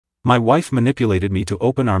My wife manipulated me to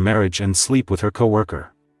open our marriage and sleep with her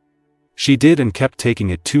coworker. She did and kept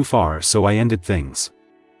taking it too far, so I ended things.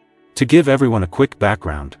 To give everyone a quick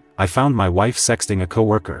background, I found my wife sexting a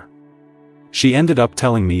coworker. She ended up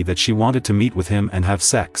telling me that she wanted to meet with him and have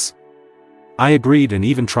sex. I agreed and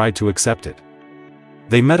even tried to accept it.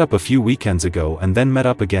 They met up a few weekends ago and then met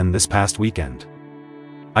up again this past weekend.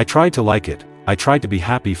 I tried to like it, I tried to be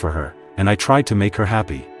happy for her, and I tried to make her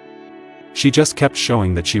happy. She just kept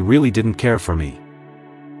showing that she really didn't care for me.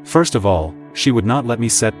 First of all, she would not let me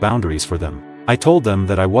set boundaries for them. I told them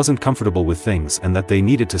that I wasn't comfortable with things and that they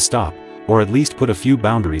needed to stop, or at least put a few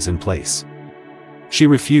boundaries in place. She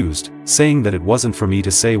refused, saying that it wasn't for me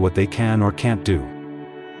to say what they can or can't do.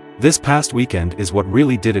 This past weekend is what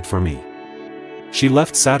really did it for me. She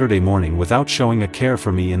left Saturday morning without showing a care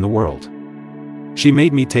for me in the world. She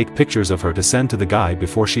made me take pictures of her to send to the guy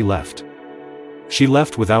before she left. She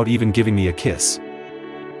left without even giving me a kiss.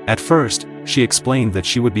 At first, she explained that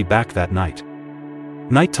she would be back that night.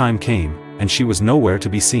 Nighttime came, and she was nowhere to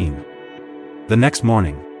be seen. The next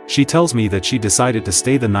morning, she tells me that she decided to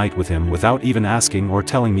stay the night with him without even asking or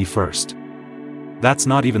telling me first. That's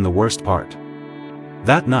not even the worst part.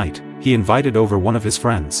 That night, he invited over one of his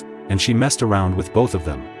friends, and she messed around with both of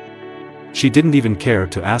them. She didn't even care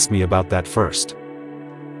to ask me about that first.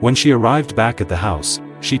 When she arrived back at the house,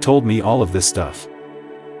 she told me all of this stuff.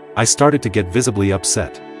 I started to get visibly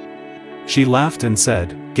upset. She laughed and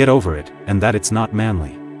said, "Get over it, and that it's not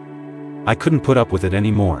manly." I couldn't put up with it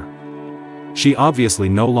anymore. She obviously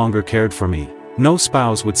no longer cared for me. No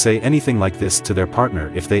spouse would say anything like this to their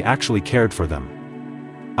partner if they actually cared for them.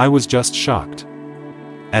 I was just shocked.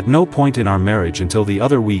 At no point in our marriage until the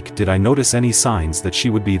other week did I notice any signs that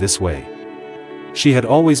she would be this way. She had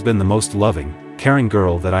always been the most loving, caring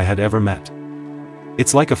girl that I had ever met.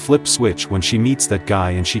 It's like a flip switch when she meets that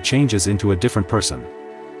guy and she changes into a different person.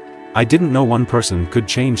 I didn't know one person could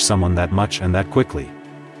change someone that much and that quickly.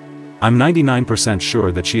 I'm 99%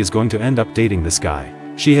 sure that she is going to end up dating this guy.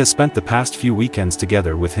 She has spent the past few weekends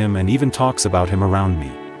together with him and even talks about him around me.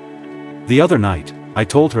 The other night, I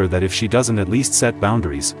told her that if she doesn't at least set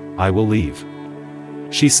boundaries, I will leave.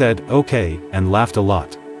 She said, "Okay," and laughed a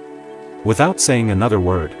lot. Without saying another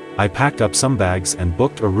word, I packed up some bags and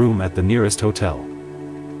booked a room at the nearest hotel.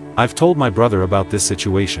 I've told my brother about this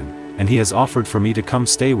situation, and he has offered for me to come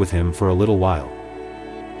stay with him for a little while.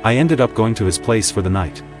 I ended up going to his place for the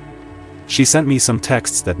night. She sent me some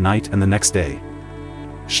texts that night and the next day.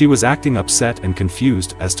 She was acting upset and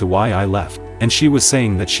confused as to why I left, and she was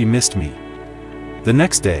saying that she missed me. The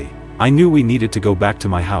next day, I knew we needed to go back to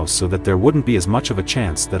my house so that there wouldn't be as much of a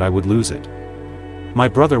chance that I would lose it. My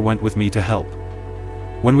brother went with me to help.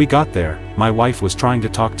 When we got there, my wife was trying to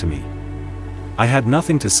talk to me. I had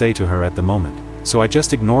nothing to say to her at the moment, so I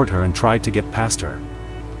just ignored her and tried to get past her.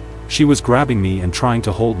 She was grabbing me and trying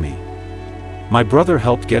to hold me. My brother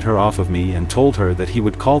helped get her off of me and told her that he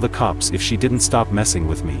would call the cops if she didn't stop messing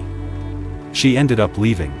with me. She ended up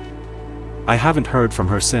leaving. I haven't heard from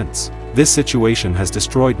her since. This situation has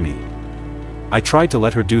destroyed me. I tried to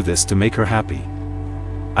let her do this to make her happy.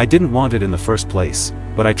 I didn't want it in the first place,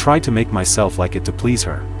 but I tried to make myself like it to please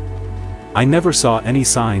her. I never saw any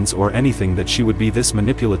signs or anything that she would be this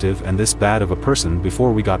manipulative and this bad of a person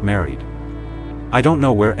before we got married. I don't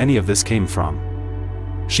know where any of this came from.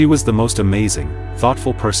 She was the most amazing,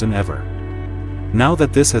 thoughtful person ever. Now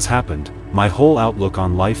that this has happened, my whole outlook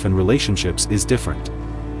on life and relationships is different.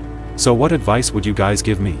 So what advice would you guys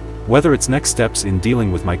give me? Whether it's next steps in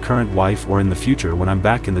dealing with my current wife or in the future when I'm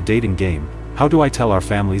back in the dating game, how do I tell our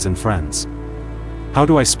families and friends? How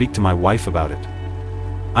do I speak to my wife about it?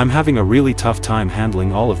 I'm having a really tough time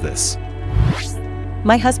handling all of this.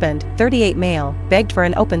 My husband, 38 male, begged for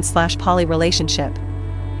an open/poly relationship.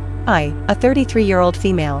 I, a 33-year-old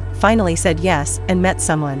female, finally said yes and met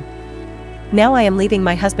someone. Now I am leaving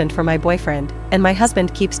my husband for my boyfriend, and my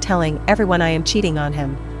husband keeps telling everyone I am cheating on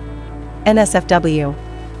him. NSFW.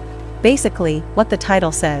 Basically, what the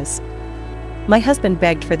title says. My husband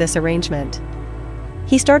begged for this arrangement.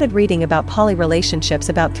 He started reading about poly relationships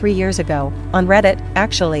about 3 years ago, on Reddit,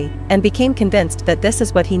 actually, and became convinced that this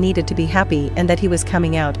is what he needed to be happy and that he was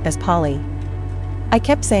coming out as poly. I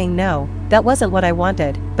kept saying no, that wasn't what I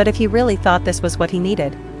wanted, but if he really thought this was what he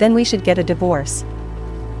needed, then we should get a divorce.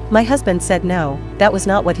 My husband said no, that was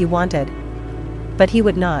not what he wanted. But he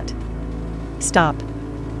would not stop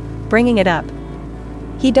bringing it up.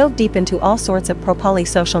 He dove deep into all sorts of pro-poly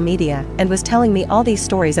social media and was telling me all these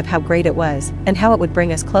stories of how great it was and how it would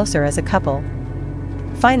bring us closer as a couple.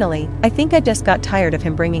 Finally, I think I just got tired of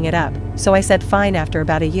him bringing it up, so I said fine after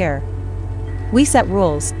about a year. We set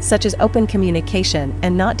rules, such as open communication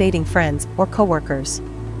and not dating friends or coworkers.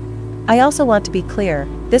 I also want to be clear,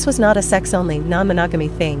 this was not a sex-only, non-monogamy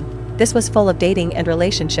thing. This was full of dating and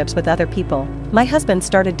relationships with other people. My husband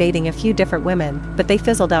started dating a few different women, but they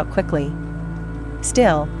fizzled out quickly.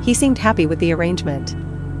 Still, he seemed happy with the arrangement.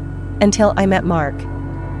 Until I met Mark.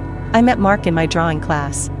 I met Mark in my drawing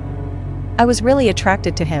class. I was really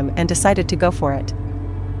attracted to him and decided to go for it.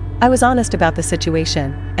 I was honest about the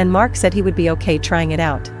situation, and Mark said he would be okay trying it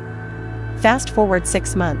out. Fast forward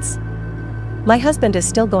 6 months. My husband is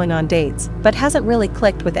still going on dates, but hasn't really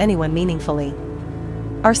clicked with anyone meaningfully.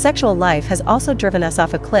 Our sexual life has also driven us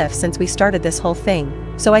off a cliff since we started this whole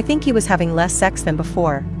thing, so I think he was having less sex than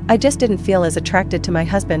before. I just didn't feel as attracted to my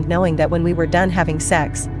husband knowing that when we were done having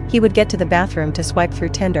sex, he would get to the bathroom to swipe through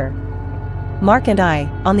Tinder. Mark and I,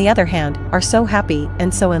 on the other hand, are so happy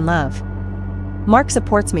and so in love. Mark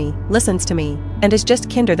supports me, listens to me, and is just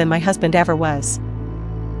kinder than my husband ever was.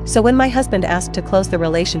 So when my husband asked to close the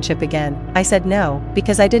relationship again, I said no,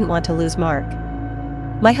 because I didn't want to lose Mark.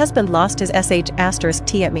 My husband lost his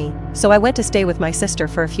sh*t at me, so I went to stay with my sister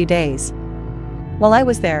for a few days. While I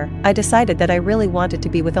was there, I decided that I really wanted to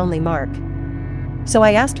be with only Mark. So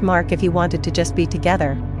I asked Mark if he wanted to just be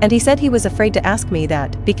together, and he said he was afraid to ask me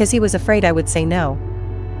that because he was afraid I would say no.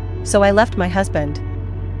 So I left my husband.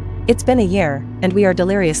 It's been a year, and we are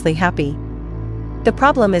deliriously happy. The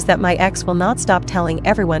problem is that my ex will not stop telling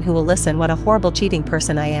everyone who will listen what a horrible cheating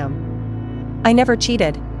person I am. I never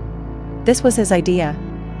cheated. This was his idea.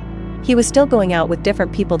 He was still going out with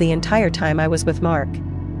different people the entire time I was with Mark.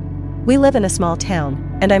 We live in a small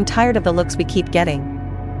town, and I'm tired of the looks we keep getting.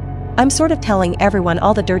 I'm sort of telling everyone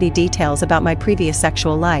all the dirty details about my previous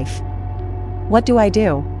sexual life. What do I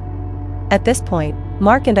do? At this point,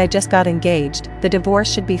 Mark and I just got engaged, the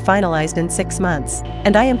divorce should be finalized in 6 months,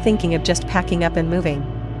 and I am thinking of just packing up and moving.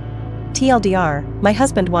 TLDR, my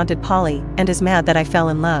husband wanted poly and is mad that I fell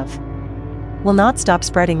in love. Will not stop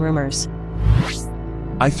spreading rumors.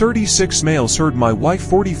 I 36 males heard my wife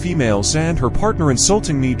 40 females and her partner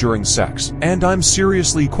insulting me during sex, and I'm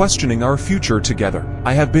seriously questioning our future together.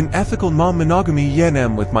 I have been ethical non-monogamy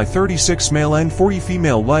YNM with my 36 male and 40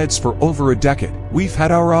 female lads for over a decade. We've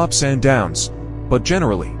had our ups and downs, but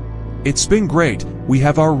generally, it's been great. We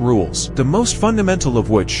have our rules, the most fundamental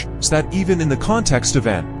of which is that even in the context of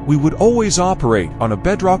N, we would always operate on a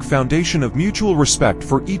bedrock foundation of mutual respect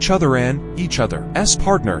for each other and each other's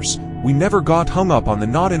partners. We never got hung up on the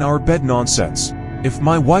not in our bed nonsense. If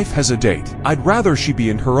my wife has a date, I'd rather she be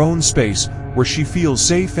in her own space, where she feels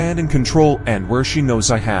safe and in control and where she knows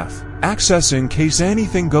I have access in case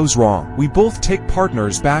anything goes wrong. We both take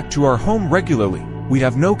partners back to our home regularly. We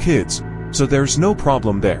have no kids, so there's no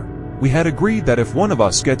problem there. We had agreed that if one of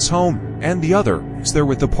us gets home and the other is there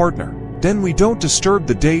with the partner, then we don't disturb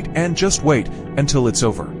the date and just wait until it's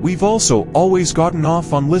over. We've also always gotten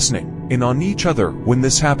off on listening in on each other when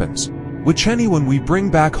this happens, which anyone we bring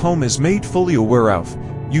back home is made fully aware of.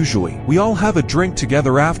 Usually, we all have a drink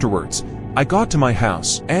together afterwards. I got to my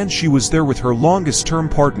house, and she was there with her longest-term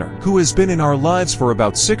partner, who has been in our lives for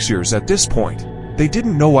about 6 years at this point. They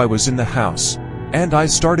didn't know I was in the house, and I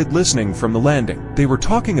started listening from the landing. They were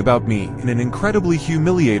talking about me in an incredibly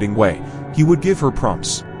humiliating way. He would give her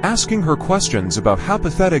prompts, asking her questions about how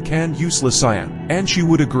pathetic and useless I am, and she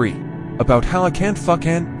would agree. About how I can't fuck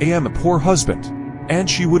and I am a poor husband. And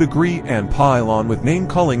she would agree and pile on with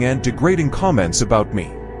name-calling and degrading comments about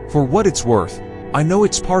me. For what it's worth, I know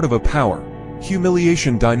it's part of a power,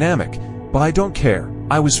 humiliation dynamic, but I don't care.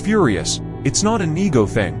 I was furious. It's not an ego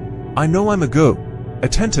thing. I know I'm a good,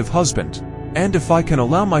 attentive husband. And if I can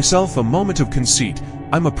allow myself a moment of conceit,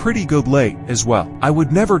 I'm a pretty good lay as well. I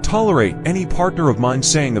would never tolerate any partner of mine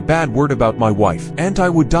saying a bad word about my wife, and I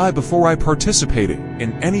would die before I participated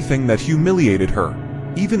in anything that humiliated her,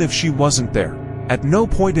 even if she wasn't there. At no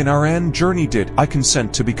point in our journey did I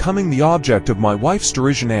consent to becoming the object of my wife's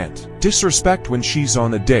derision and disrespect when she's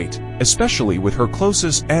on a date, especially with her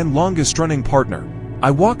closest and longest-running partner.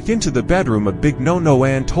 I walked into the bedroom a big no-no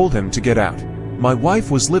and told him to get out. My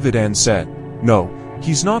wife was livid and said, "No,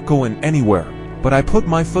 he's not going anywhere." But I put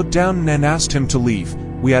my foot down and asked him to leave.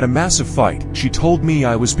 We had a massive fight. She told me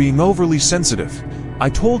I was being overly sensitive. I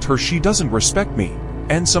told her she doesn't respect me,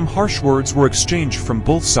 and some harsh words were exchanged from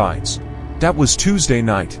both sides. That was Tuesday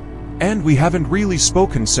night, and we haven't really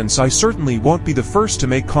spoken since. I certainly won't be the first to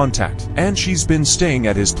make contact, and she's been staying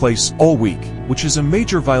at his place all week, which is a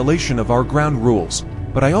major violation of our ground rules,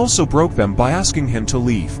 but I also broke them by asking him to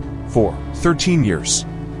leave. For 13 years,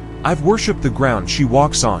 I've worshipped the ground she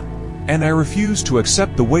walks on, and I refuse to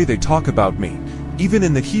accept the way they talk about me. Even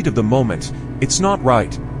in the heat of the moment, it's not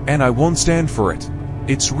right, and I won't stand for it.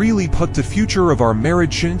 It's really put the future of our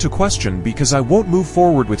marriage into question because I won't move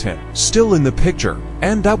forward with him still in the picture,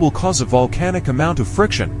 and that will cause a volcanic amount of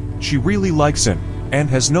friction. She really likes him, and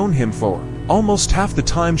has known him for almost half the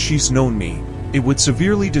time she's known me. It would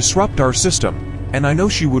severely disrupt our system, and I know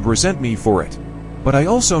she would resent me for it. But I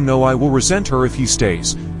also know I will resent her if he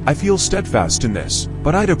stays. I feel steadfast in this,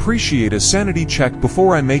 but I'd appreciate a sanity check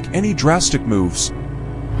before I make any drastic moves.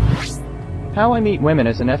 How I meet women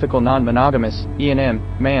as an ethical non-monogamous, E&M,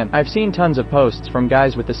 man. I've seen tons of posts from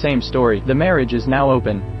guys with the same story. The marriage is now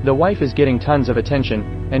open. The wife is getting tons of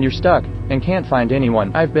attention, and you're stuck, and can't find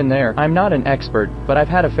anyone. I've been there. I'm not an expert, but I've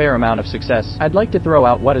had a fair amount of success. I'd like to throw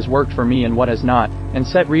out what has worked for me and what has not, and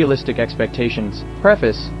set realistic expectations.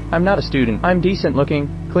 Preface: I'm not a student. I'm decent looking,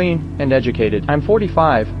 clean, and educated. I'm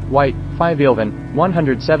 45, white, 5'11",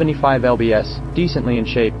 175 lbs, decently in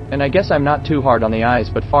shape, and I guess I'm not too hard on the eyes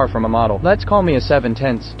but far from a model. Let's call me a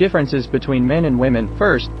 7/10. Differences between men and women.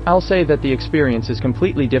 First, I'll say that the experience is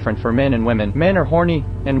completely different for men and women. Men are horny,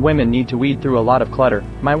 and women need to weed through a lot of clutter.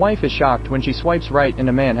 My wife is shocked when she swipes right and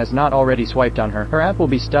a man has not already swiped on her. Her app will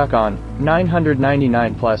be stuck on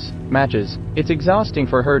 999 plus matches. It's exhausting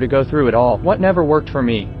for her to go through it all. What never worked for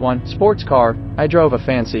me? 1. Sports car. I drove a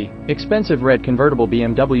fancy, expensive red convertible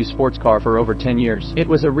BMW sports car for over 10 years. It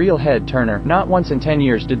was a real head turner. Not once in 10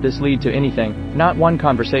 years did this lead to anything. Not one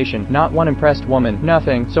conversation, not one impressed woman,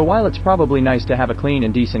 nothing. So while it's probably nice to have a clean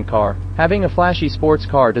and decent car, having a flashy sports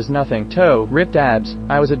car does nothing. Toe, ripped abs.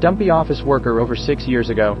 I was a dumpy office worker over 6 years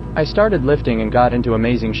ago. I started lifting and got into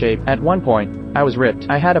amazing shape. At one point, I was ripped.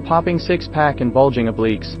 I had a popping six-pack and bulging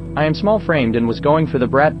obliques. I am small-framed and was going for the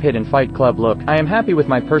Brad Pitt in Fight Club look. I am happy with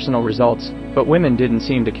my personal results, but women didn't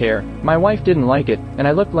seem to care. My wife didn't like it, and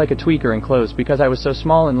I looked like a tweaker in clothes because I was so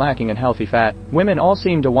small and lacking in healthy fat. Women all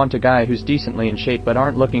seem to want a guy who's decently in shape but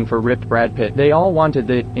aren't looking for ripped Brad Pitt. They all wanted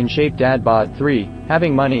the in-shape dad bod. 3.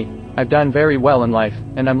 Having money. I've done very well in life,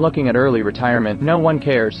 and I'm looking at early retirement. No one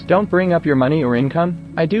cares. Don't bring up your money or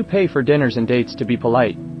income. I do pay for dinners and dates to be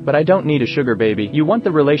polite, but I don't need a sugar baby. You want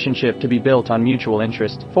the relationship to be built on mutual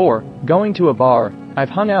interest. 4. Going to a bar. I've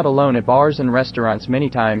hung out alone at bars and restaurants many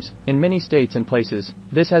times, in many states and places.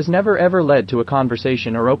 This has never ever led to a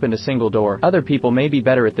conversation or opened a single door. Other people may be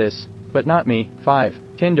better at this, but not me. 5.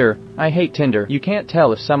 Tinder. I hate Tinder. You can't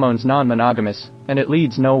tell if someone's non-monogamous, and it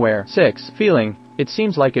leads nowhere. 6. Feeling. It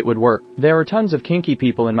seems like it would work. There are tons of kinky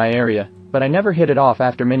people in my area, but I never hit it off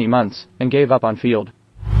after many months, and gave up on field.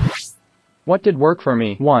 What did work for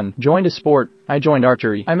me? 1. Joined a sport. I joined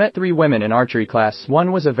archery. I met 3 women in archery class.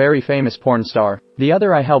 One was a very famous porn star. The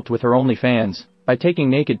other I helped with her OnlyFans by taking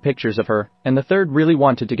naked pictures of her, and the third really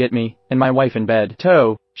wanted to get me and my wife in bed.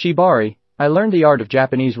 Toe, shibari. I learned the art of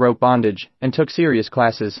Japanese rope bondage and took serious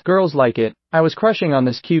classes. Girls like it. I was crushing on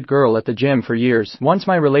this cute girl at the gym for years. Once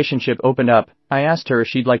my relationship opened up, I asked her if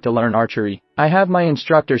she'd like to learn archery. I have my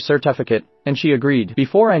instructor's certificate, and she agreed.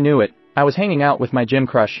 Before I knew it, I was hanging out with my gym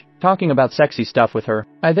crush, talking about sexy stuff with her.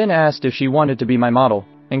 I then asked if she wanted to be my model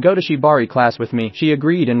and go to shibari class with me. She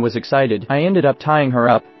agreed and was excited. I ended up tying her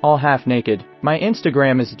up, all half naked. My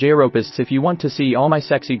Instagram is jropists if you want to see all my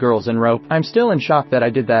sexy girls in rope. I'm still in shock that I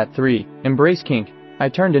did that. 3. Embrace kink. I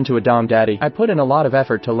turned into a dom daddy. I put in a lot of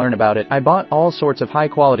effort to learn about it. I bought all sorts of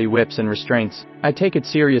high-quality whips and restraints. I take it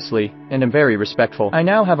seriously, and am very respectful. I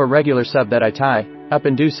now have a regular sub that I tie up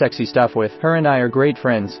and do sexy stuff with. Her and I are great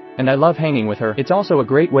friends, and I love hanging with her. It's also a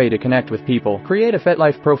great way to connect with people. Create a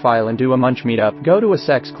FetLife profile and do a munch meetup. Go to a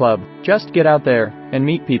sex club. Just get out there and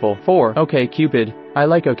meet people. 4. OkCupid. I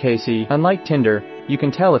like OKC. Unlike Tinder, you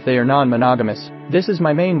can tell if they are non-monogamous. This is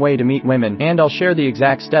my main way to meet women, and I'll share the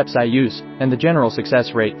exact steps I use, and the general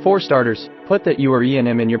success rate. 4 starters. Put that you are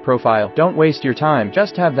E&M in your profile. Don't waste your time,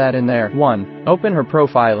 just have that in there. 1. Open her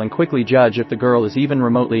profile and quickly judge if the girl is even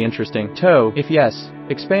remotely interesting. Toe, if yes,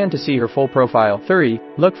 expand to see her full profile. 3.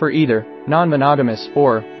 Look for either non-monogamous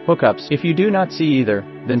or hookups. If you do not see either,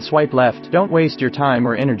 then swipe left. Don't waste your time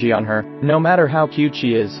or energy on her, no matter how cute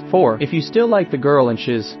she is. 4. If you still like the girl and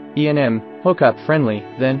she's E&M, hookup friendly,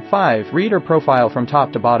 then 5. Read her profile from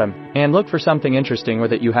top to bottom, and look for something interesting or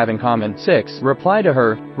that you have in common. 6. Reply to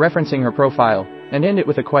her, referencing her profile, and end it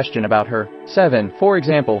with a question about her. 7. For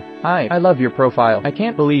example, hi, I love your profile. I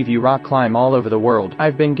can't believe you rock climb all over the world.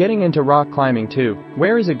 I've been getting into rock climbing too.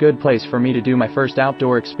 Where is a good place for me to do my first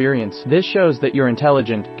outdoor experience? This shows that you're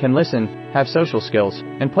intelligent, can listen, have social skills,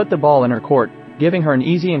 and put the ball in her court, giving her an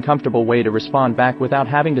easy and comfortable way to respond back without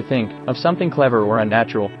having to think of something clever or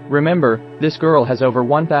unnatural. Remember, this girl has over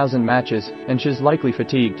 1,000 matches, and she's likely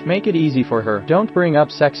fatigued. Make it easy for her. Don't bring up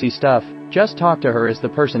sexy stuff, Just talk to her as the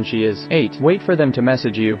person she is. 8. Wait for them to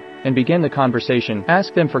message you and begin the conversation.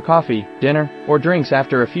 Ask them for coffee, dinner, or drinks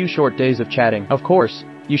after a few short days of chatting. Of course,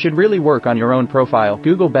 you should really work on your own profile.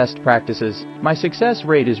 Google best practices. My success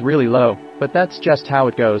rate is really low, but that's just how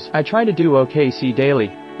it goes. I try to do OKC daily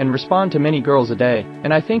and respond to many girls a day,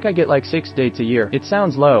 and I think I get like 6 dates a year. It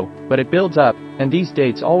sounds low, but it builds up, and these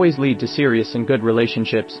dates always lead to serious and good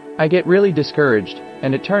relationships. I get really discouraged,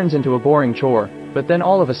 and it turns into a boring chore, but then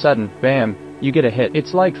all of a sudden, bam, you get a hit.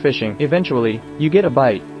 It's like fishing. Eventually, you get a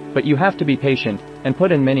bite, but you have to be patient and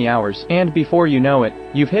put in many hours, and before you know it,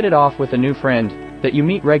 you've hit it off with a new friend that you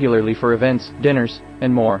meet regularly for events, dinners,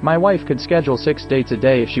 and more. My wife could schedule 6 dates a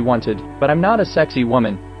day if she wanted, but I'm not a sexy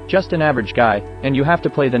woman, just an average guy, and you have to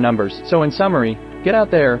play the numbers. So in summary, get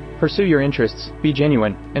out there, pursue your interests, be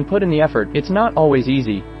genuine, and put in the effort. It's not always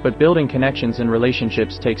easy, but building connections and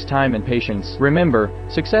relationships takes time and patience. Remember,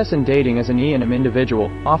 success in dating as an E&M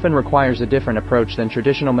individual often requires a different approach than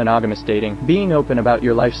traditional monogamous dating. Being open about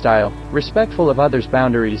your lifestyle, respectful of others'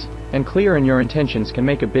 boundaries, and clear in your intentions can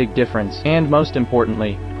make a big difference. And most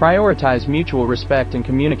importantly, prioritize mutual respect and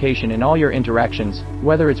communication in all your interactions,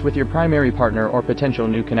 whether it's with your primary partner or potential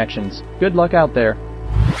new connections. Good luck out there.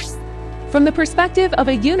 From the perspective of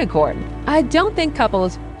a unicorn, I don't think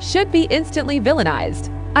couples should be instantly villainized.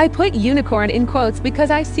 I put unicorn in quotes because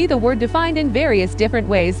I see the word defined in various different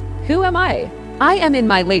ways. Who am I? I am in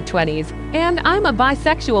my late 20s, and I'm a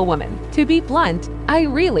bisexual woman. To be blunt, I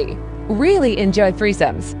really enjoy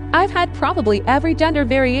threesomes. I've had probably every gender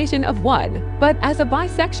variation of one, but as a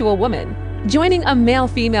bisexual woman, joining a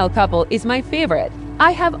male-female couple is my favorite.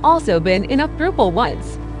 I have also been in a throuple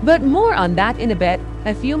once, but more on that in a bit.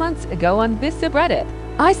 A few months ago on this subreddit,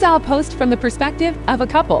 I saw a post from the perspective of a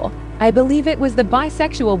couple. I believe it was the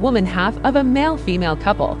bisexual woman half of a male-female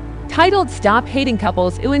couple, titled "Stop Hating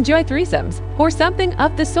Couples Who Enjoy Threesomes" or something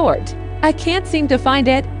of the sort. I can't seem to find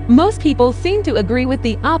it. Most people seem to agree with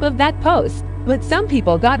the op of that post, but some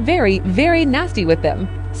people got very nasty with them.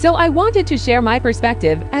 So I wanted to share my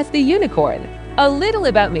perspective as the unicorn. A little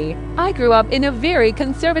about me. I grew up in a very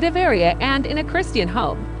conservative area and in a Christian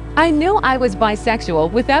home. I knew I was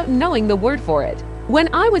bisexual without knowing the word for it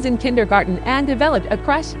when I was in kindergarten and developed a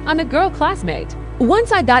crush on a girl classmate.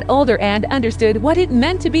 Once I got older and understood what it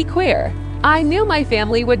meant to be queer, I knew my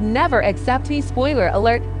family would never accept me. Spoiler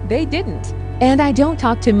alert, they didn't. And I don't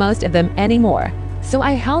talk to most of them anymore. So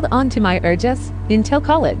I held on to my urges until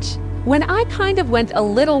college, when I kind of went a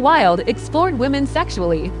little wild, explored women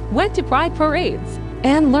sexually, went to pride parades,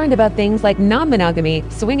 and learned about things like non-monogamy,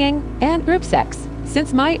 swinging, and group sex.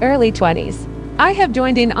 Since my early 20s, I have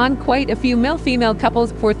joined in on quite a few male-female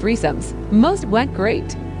couples for threesomes. Most went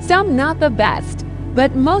great, some not the best,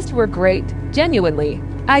 but most were great, genuinely.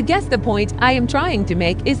 I guess the point I am trying to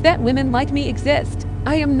make is that women like me exist.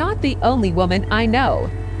 I am not the only woman I know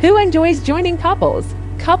who enjoys joining couples.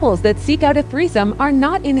 Couples that seek out a threesome are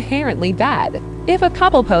not inherently bad. If a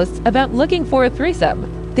couple posts about looking for a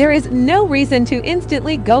threesome, there is no reason to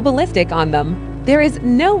instantly go ballistic on them. There is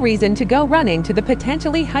no reason to go running to the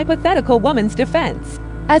potentially hypothetical woman's defense,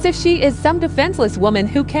 as if she is some defenseless woman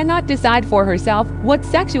who cannot decide for herself what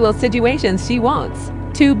sexual situations she wants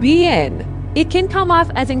to be in. It can come off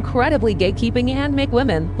as incredibly gatekeeping and make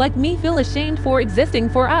women like me feel ashamed for existing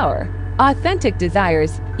for our authentic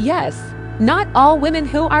desires. Yes, not all women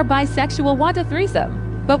who are bisexual want a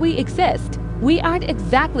threesome, but we exist. We aren't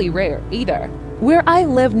exactly rare either. Where I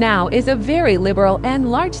live now is a very liberal and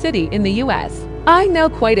large city in the US. I know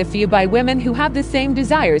quite a few bi women who have the same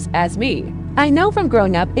desires as me. I know from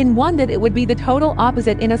growing up in one that it would be the total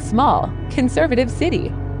opposite in a small, conservative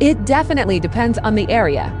city. It definitely depends on the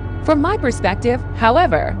area. From my perspective,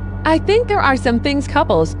 however, I think there are some things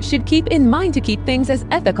couples should keep in mind to keep things as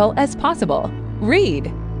ethical as possible.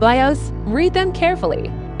 Read bios, read them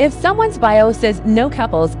carefully. If someone's bio says no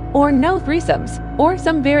couples or no threesomes or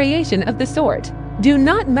some variation of the sort, do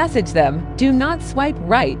not message them, do not swipe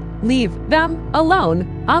right, leave them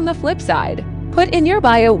alone. On the flip side, put in your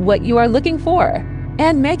bio what you are looking for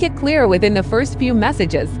and make it clear within the first few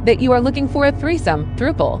messages that you are looking for a threesome,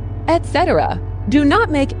 throuple, etc. Do not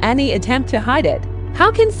make any attempt to hide it.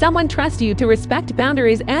 How can someone trust you to respect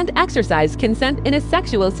boundaries and exercise consent in a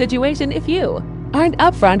sexual situation if you aren't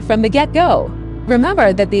upfront from the get-go?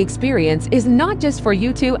 Remember that the experience is not just for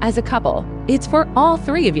you two as a couple, it's for all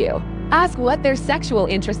three of you. Ask what their sexual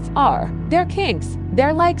interests are, their kinks,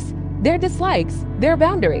 their likes, their dislikes, their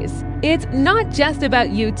boundaries. It's not just about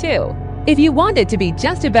you two. If you want it to be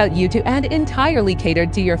just about you two and entirely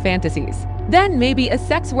catered to your fantasies, then maybe a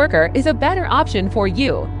sex worker is a better option for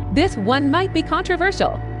you. This one might be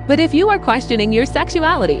controversial, but if you are questioning your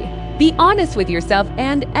sexuality, Be honest with yourself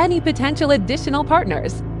and any potential additional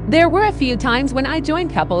partners. There were a few times when I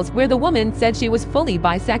joined couples where the woman said she was fully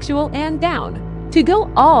bisexual and down to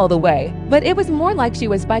go all the way, but it was more like she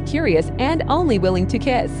was bi-curious and only willing to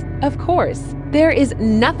kiss. Of course, there is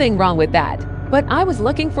nothing wrong with that, but I was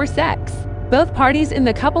looking for sex. Both parties in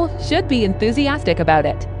the couple should be enthusiastic about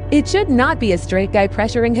it. It should not be a straight guy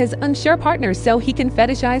pressuring his unsure partner so he can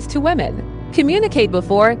fetishize to women. Communicate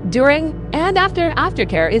before, during, and after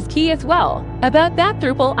aftercare is key as well. About that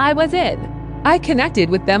throuple I was in. I connected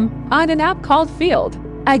with them on an app called Field.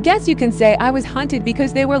 I guess you can say I was hunted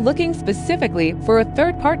because they were looking specifically for a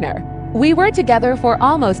third partner. We were together for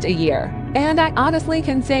almost a year, and I honestly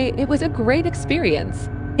can say it was a great experience.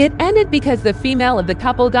 It ended because the female of the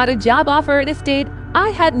couple got a job offer at a state I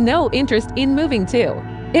had no interest in moving to.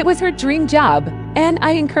 It was her dream job, and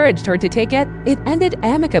I encouraged her to take it. It ended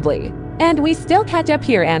amicably, and we still catch up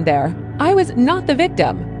here and there. I was not the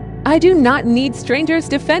victim. I do not need strangers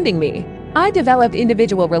defending me. I developed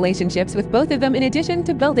individual relationships with both of them in addition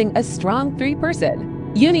to building a strong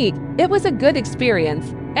three-person unit. It was a good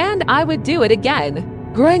experience, and I would do it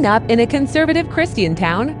again. Growing up in a conservative Christian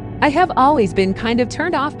town, I have always been kind of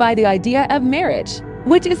turned off by the idea of marriage,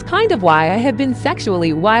 which is kind of why I have been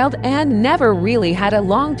sexually wild and never really had a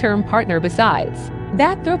long-term partner besides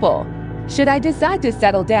that throuple. Should I decide to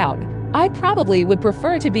settle down, I probably would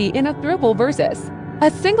prefer to be in a throuple versus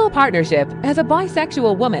a single partnership. As a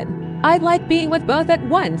bisexual woman, I like being with both at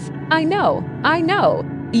once. I know.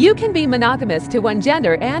 You can be monogamous to one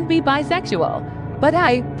gender and be bisexual, but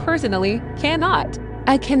I, personally, cannot.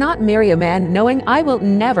 I cannot marry a man knowing I will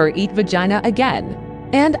never eat vagina again.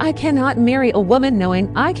 And I cannot marry a woman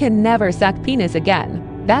knowing I can never suck penis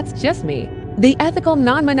again. That's just me. The ethical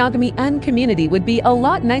non-monogamy and community would be a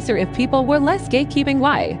lot nicer if people were less gatekeeping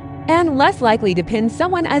and less likely to pin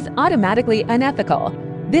someone as automatically unethical.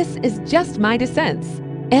 This is just my dissents,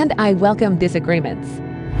 and I welcome disagreements.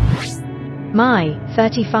 My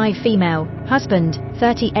 35 female husband,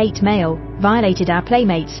 38 male, violated our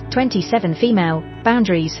playmates, 27 female,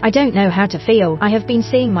 boundaries. I don't know how to feel. I have been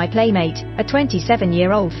seeing my playmate, a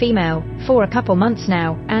 27-year-old female, for a couple months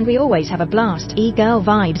now, and we always have a blast. E-girl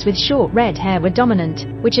vibes with short red hair were dominant,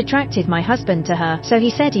 which attracted my husband to her, so he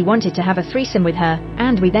said he wanted to have a threesome with her,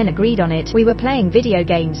 and we then agreed on it. We were playing video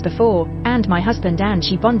games before, and my husband and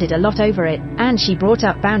she bonded a lot over it, and she brought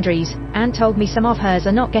up boundaries, and told me some of hers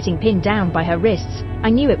are not getting pinned down by her wrists. I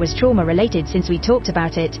knew it was trauma-related since we talked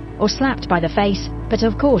about it, or slapped by the face, but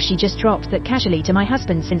of course she just dropped that casually to my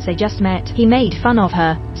husband since they just met. He made fun of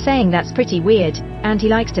her, saying that's pretty weird, and he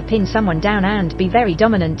likes to pin someone down and be very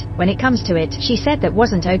dominant when it comes to it. She said that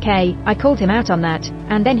wasn't okay. I called him out on that,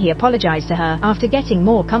 and then he apologized to her. After getting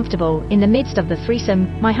more comfortable in the midst of the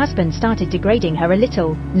threesome, my husband started degrading her a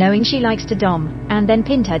little, knowing she likes to dom, and then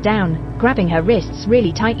pinned her down, grabbing her wrists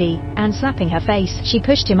really tightly, and slapping her face. She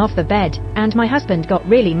pushed him off the bed, and my husband got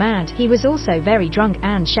really mad. He was also very drunk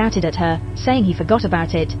and shouted at her, saying he forgot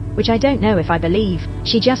about it, which I don't know if I believe.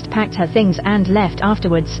 She just packed her things and left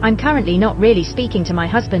afterwards. I'm currently not really speaking to my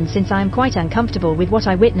husband since I am quite uncomfortable with what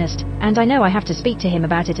I witnessed, and I know I have to speak to him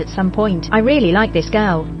about it at some point. I really like this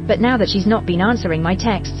girl, but now that she's not been answering my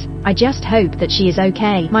texts, I just hope that she is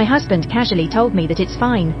okay. My husband casually told me that it's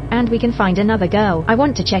fine, and we can find another girl. I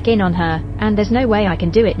want to check in on her, and there's no way I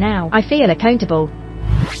can do it now. I feel accountable.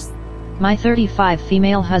 My 35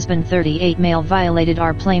 female husband 38 male violated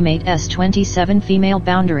our playmate's 27 female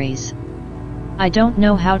boundaries. I don't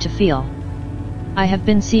know how to feel. I have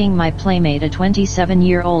been seeing my playmate a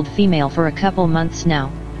 27-year-old female for a couple months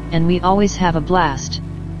now, and we always have a blast.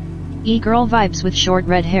 E-girl vibes with short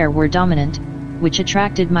red hair were dominant, which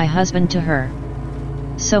attracted my husband to her.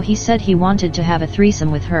 So he said he wanted to have a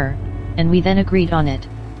threesome with her, and we then agreed on it.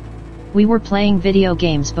 We were playing video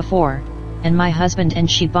games before, and my husband and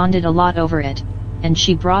she bonded a lot over it, and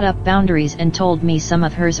she brought up boundaries and told me some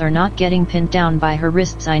of hers are not getting pinned down by her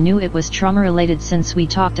wrists. I knew it was trauma-related since we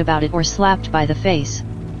talked about it, or slapped by the face,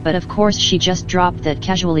 but of course she just dropped that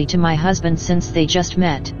casually to my husband since they just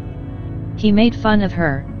met. He made fun of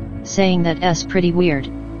her, saying that's pretty weird,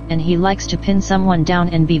 and he likes to pin someone down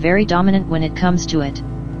and be very dominant when it comes to it.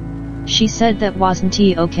 She said that wasn't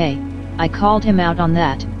okay. I called him out on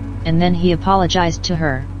that, and then he apologized to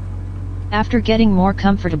her. After getting more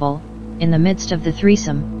comfortable, in the midst of the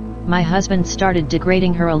threesome, my husband started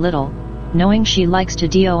degrading her a little, knowing she likes to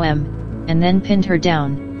dom, and then pinned her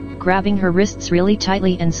down, grabbing her wrists really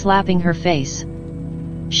tightly and slapping her face.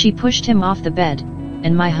 She pushed him off the bed,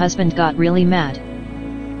 and my husband got really mad.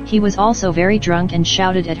 He was also very drunk and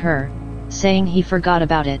shouted at her, saying he forgot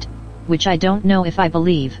about it, which I don't know if I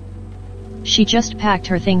believe. She just packed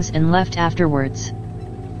her things and left afterwards.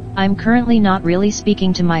 I'm currently not really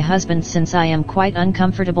speaking to my husband since I am quite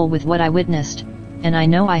uncomfortable with what I witnessed, and I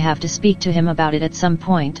know I have to speak to him about it at some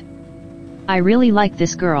point. I really like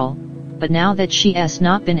this girl, but now that she has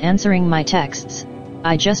not been answering my texts,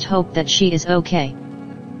 I just hope that she is okay.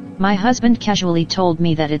 My husband casually told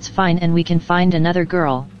me that it's fine and we can find another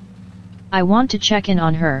girl. I want to check in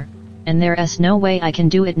on her, and there is no way I can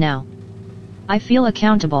do it now. I feel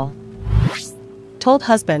accountable. Told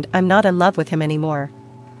husband I'm not in love with him anymore.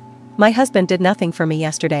 My husband did nothing for me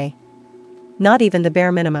yesterday. Not even the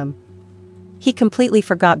bare minimum. He completely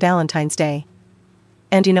forgot Valentine's Day.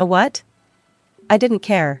 And you know what? I didn't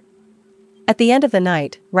care. At the end of the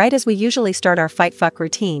night, right as we usually start our fight-fuck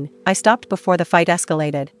routine, I stopped before the fight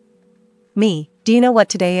escalated. Me, do you know what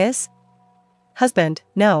today is? Husband,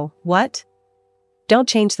 no, what? Don't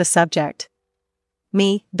change the subject.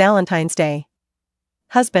 Me, Valentine's Day.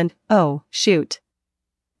 Husband, oh, shoot.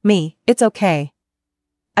 Me, it's okay.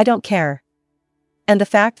 I don't care. And the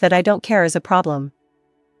fact that I don't care is a problem.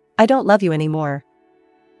 I don't love you anymore.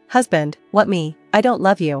 Husband, what me, I don't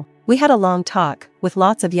love you. We had a long talk, with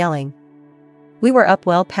lots of yelling. We were up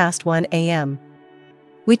well past 1 a.m.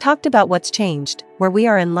 We talked about what's changed, where we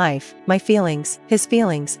are in life, my feelings, his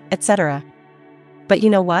feelings, etc. But you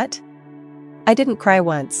know what? I didn't cry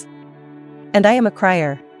once. And I am a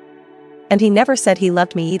crier. And he never said he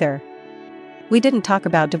loved me either. We didn't talk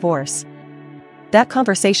about divorce. That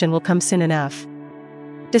conversation will come soon enough.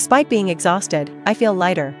 Despite being exhausted, I feel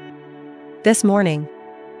lighter. This morning.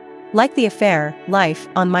 Like the affair, life,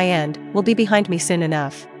 on my end, will be behind me soon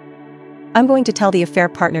enough. I'm going to tell the affair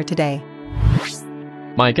partner today.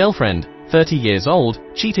 My girlfriend, 30 years old,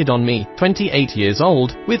 cheated on me, 28 years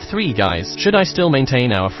old, with 3 guys. Should I still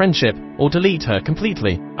maintain our friendship, or delete her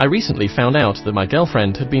completely? I recently found out that my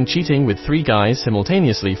girlfriend had been cheating with 3 guys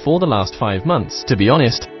simultaneously for the last 5 months. To be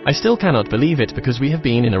honest, I still cannot believe it because we have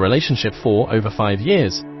been in a relationship for over 5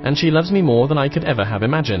 years, and she loves me more than I could ever have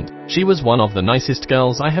imagined. She was one of the nicest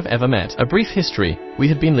girls I have ever met. A brief history: we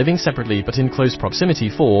had been living separately but in close proximity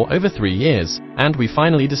for over 3 years, and we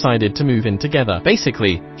finally decided to move in together.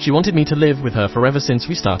 Basically, she wanted me to live with her forever since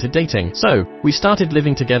we started dating. So, we started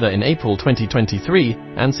living together in April 2023,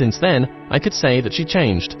 and since then, I could say that she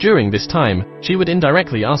changed. During this time, she would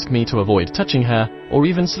indirectly ask me to avoid touching her, or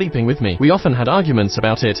even sleeping with me. We often had arguments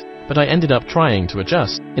about it, but I ended up trying to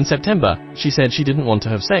adjust. In September, she said she didn't want to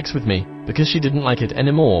have sex with me, because she didn't like it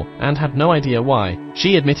anymore, and had no idea why.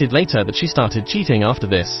 She admitted later that she started cheating after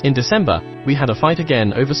this. In December, we had a fight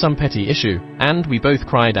again over some petty issue, and we both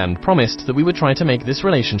cried and promised that we would try to make this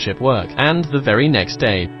relationship work. And the very next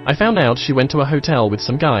day, I found out she went to a hotel with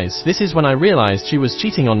some guys. This is when I realized she was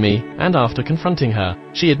cheating on me, and after confronting her,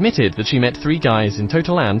 she admitted that she met 3 guys in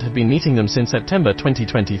total and had been meeting them since September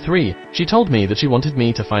 2023. She told me that she wanted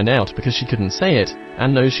me to find out because she couldn't say it,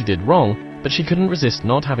 and knows she did wrong, but she couldn't resist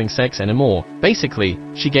not having sex anymore. Basically,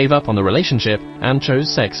 she gave up on the relationship, and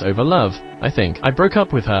chose sex over love, I think. I broke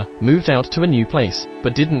up with her, moved out to a new place,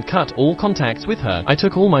 but didn't cut all contacts with her. I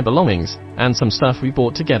took all my belongings, and some stuff we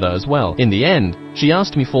bought together as well. In the end, she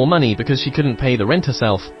asked me for money because she couldn't pay the rent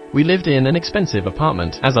herself. We lived in an expensive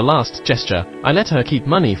apartment. As a last gesture, I let her keep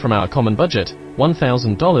money from our common budget.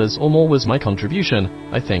 $1,000 or more was my contribution,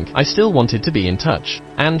 I think. I still wanted to be in touch,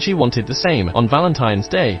 and she wanted the same. On Valentine's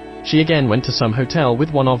Day, she again went to some hotel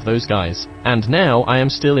with one of those guys, and now I am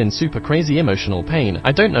still in super crazy emotional pain.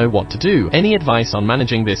 I don't know what to do. Any advice on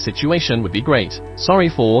managing this situation would be great. Sorry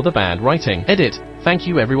for the bad writing. Edit. Thank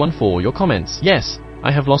you everyone for your comments. Yes,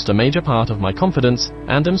 I have lost a major part of my confidence,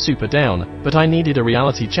 and am super down, but I needed a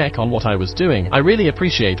reality check on what I was doing. I really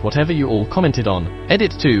appreciate whatever you all commented on.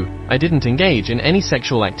 Edit 2. I didn't engage in any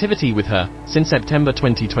sexual activity with her since September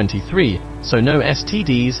 2023, so no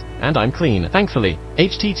STDs, and I'm clean. Thankfully.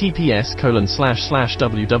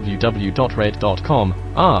 https://www.reddit.com.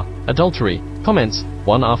 Adultery. Comments.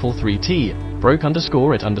 1 awful 3t. Broke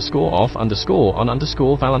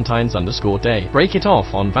 _it_off_on_Valentine's_day. Break it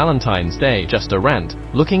off on Valentine's Day. Just a rant.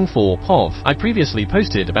 Looking for POV. I previously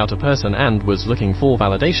posted about a person and was looking for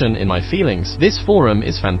validation in my feelings. This forum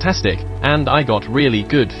is fantastic, and I got really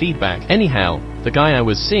good feedback. Anyhow, the guy I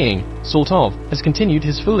was seeing, sort of, has continued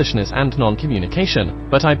his foolishness and non-communication,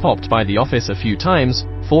 but I popped by the office a few times,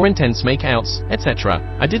 for intense makeouts, etc.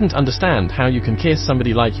 I didn't understand how you can kiss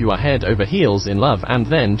somebody like you are head over heels in love and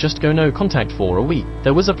then just go no contact for a week.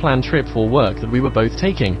 There was a planned trip for work that we were both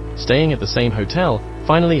taking, staying at the same hotel,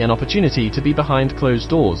 Finally an opportunity to be behind closed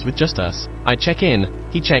doors with just us. I check in,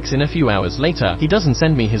 he checks in a few hours later. He doesn't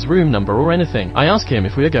send me his room number or anything. I ask him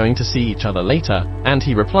if we are going to see each other later, and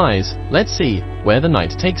he replies, "Let's see where the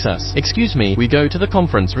night takes us." Excuse me, we go to the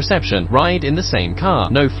conference reception, ride in the same car.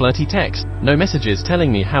 No flirty text, no messages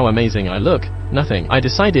telling me how amazing I look, nothing. I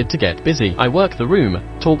decided to get busy. I work the room,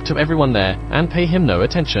 talk to everyone there, and pay him no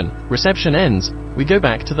attention. Reception ends. We go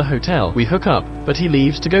back to the hotel. We hook up, but he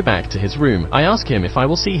leaves to go back to his room. I ask him if I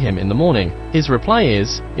will see him in the morning. His reply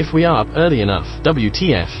is, "If we are up early enough."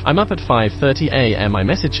 WTF. I'm up at 5:30 a.m. I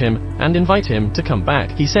message him and invite him to come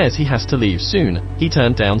back. He says he has to leave soon. He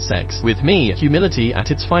turned down sex with me. Humility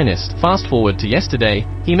at its finest. Fast forward to yesterday.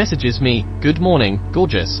 He messages me, "Good morning,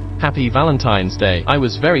 gorgeous. Happy Valentine's Day." I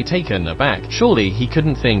was very taken aback. Surely he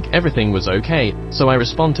couldn't think everything was okay, so I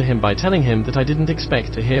respond to him by telling him that I didn't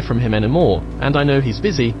expect to hear from him anymore, and I know he's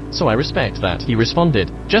busy, so I respect that. He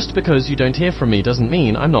responded, "Just because you don't hear from me doesn't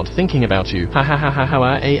mean I'm not thinking about you. Ha ha ha ha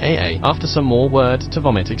ha a. After some more word to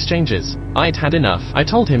vomit exchanges, I'd had enough. I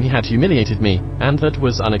told him he had humiliated me, and that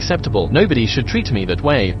was unacceptable. Nobody should treat me that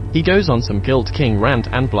way. He goes on some guilt king rant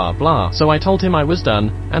and blah blah, so I told him I was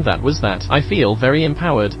done, and that was that. I feel very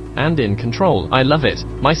empowered and in control. I love it.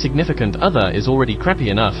 My significant other is already crappy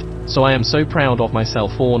enough, so I am so proud of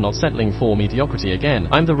myself for not settling for mediocrity again.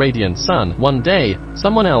 I'm the radiant sun. One day,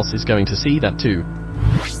 someone else is going to see that too.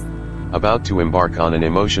 About to embark on an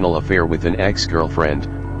emotional affair with an ex-girlfriend.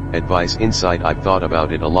 Advice insight. I've thought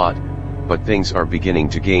about it a lot, but things are beginning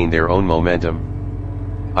to gain their own momentum.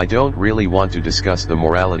 I don't really want to discuss the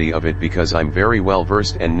morality of it because I'm very well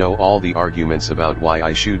versed and know all the arguments about why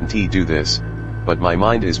I shouldn't do this, but my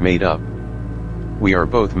mind is made up. We are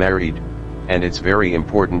both married, and it's very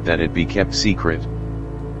important that it be kept secret.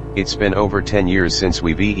 It's been over 10 years since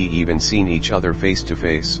we've even seen each other face to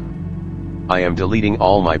face. I am deleting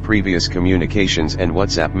all my previous communications and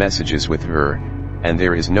WhatsApp messages with her, and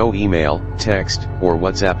there is no email, text, or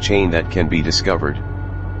WhatsApp chain that can be discovered.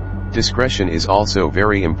 Discretion is also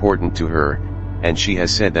very important to her, and she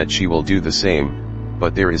has said that she will do the same,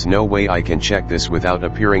 but there is no way I can check this without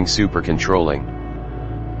appearing super controlling.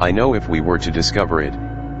 I know if we were to discover it,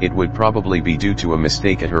 it would probably be due to a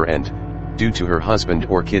mistake at her end, due to her husband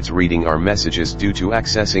or kids reading our messages, due to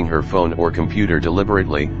accessing her phone or computer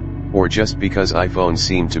deliberately, or just because iPhones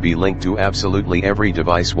seem to be linked to absolutely every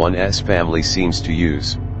device one's family seems to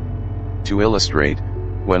use. To illustrate,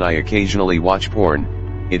 when I occasionally watch porn,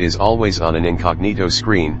 it is always on an incognito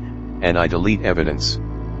screen, and I delete evidence.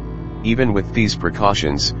 Even with these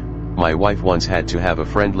precautions, my wife once had to have a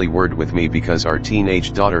friendly word with me because our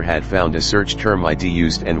teenage daughter had found a search term ID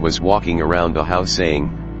used and was walking around the house saying,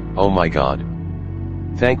 "Oh my God."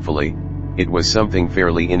 Thankfully, it was something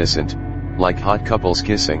fairly innocent, like hot couples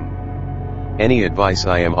kissing. Any advice?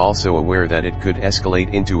 I am also aware that it could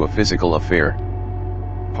escalate into a physical affair.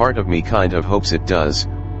 Part of me kind of hopes it does,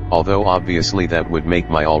 although obviously that would make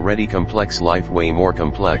my already complex life way more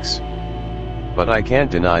complex. But I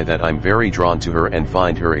can't deny that I'm very drawn to her and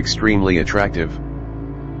find her extremely attractive.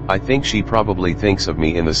 I think she probably thinks of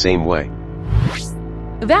me in the same way.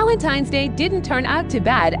 Valentine's Day didn't turn out too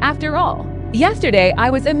bad after all. Yesterday, I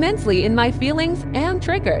was immensely in my feelings and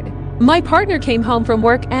triggered. My partner came home from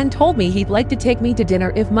work and told me he'd like to take me to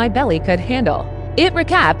dinner if my belly could handle it.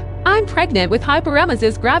 Recap, I'm pregnant with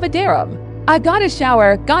hyperemesis gravidarum. I got a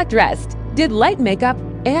shower, got dressed, did light makeup,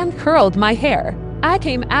 and curled my hair. I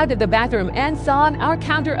came out of the bathroom and saw on our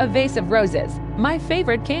counter a vase of roses, my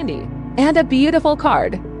favorite candy, and a beautiful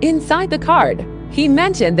card. Inside the card, he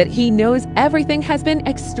mentioned that he knows everything has been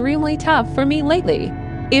extremely tough for me lately.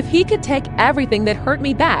 If he could take everything that hurt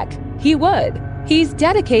me back, he would. He's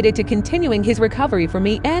dedicated to continuing his recovery for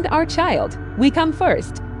me and our child. We come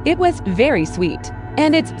first. It was very sweet.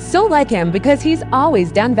 And it's so like him because he's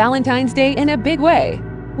always done Valentine's Day in a big way.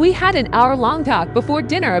 We had an hour-long talk before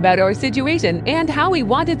dinner about our situation and how we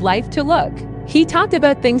wanted life to look. He talked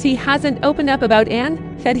about things he hasn't opened up about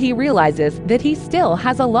and said he realizes that he still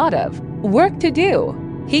has a lot of work to do.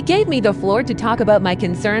 He gave me the floor to talk about my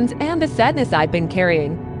concerns and the sadness I've been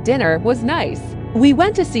carrying. Dinner was nice. We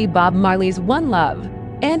went to see Bob Marley's One Love,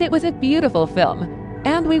 and it was a beautiful film.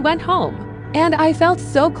 And we went home, and I felt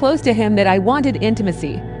so close to him that I wanted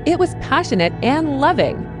intimacy. It was passionate and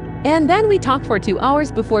loving. And then we talked for 2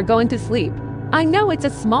 hours before going to sleep. I know it's a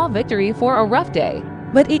small victory for a rough day,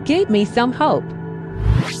 but it gave me some hope.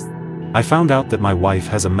 I found out that my wife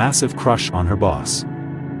has a massive crush on her boss.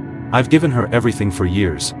 I've given her everything for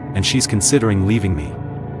years, and she's considering leaving me.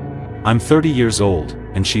 I'm 30 years old,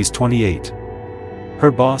 and she's 28.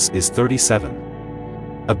 Her boss is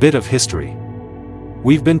 37. A bit of history.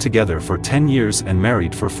 We've been together for 10 years and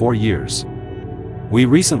married for 4 years. We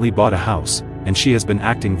recently bought a house, and she has been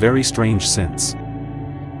acting very strange since.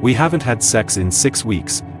 We haven't had sex in 6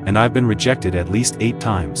 weeks, and I've been rejected at least 8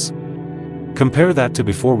 times. Compare that to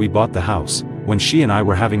before we bought the house, when she and I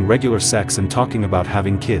were having regular sex and talking about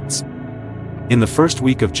having kids. In the first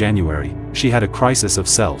week of January, she had a crisis of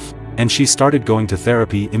self, and she started going to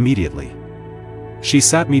therapy immediately. She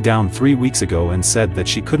sat me down 3 weeks ago and said that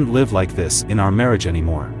she couldn't live like this in our marriage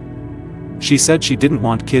anymore. She said she didn't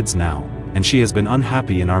want kids now, and she has been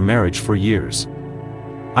unhappy in our marriage for years.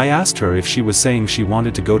 I asked her if she was saying she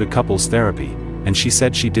wanted to go to couples therapy, and she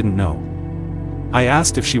said she didn't know. I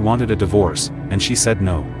asked if she wanted a divorce, and she said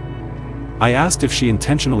no. I asked if she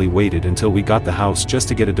intentionally waited until we got the house just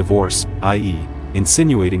to get a divorce, i.e.,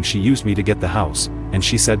 insinuating she used me to get the house, and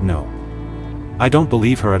she said no. I don't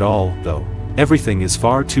believe her at all, though. Everything is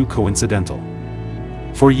far too coincidental.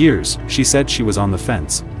 For years, she said she was on the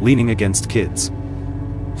fence, leaning against kids.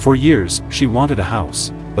 For years, she wanted a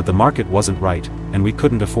house, but the market wasn't right, and we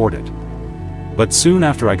couldn't afford it. But soon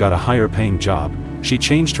after I got a higher paying job, she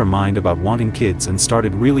changed her mind about wanting kids and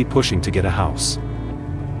started really pushing to get a house.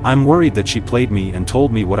 I'm worried that she played me and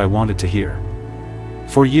told me what I wanted to hear.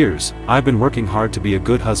 For years, I've been working hard to be a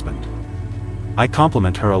good husband. I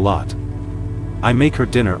compliment her a lot. I make her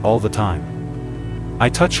dinner all the time. I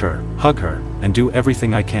touch her, hug her, and do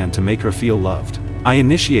everything I can to make her feel loved. I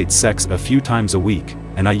initiate sex a few times a week,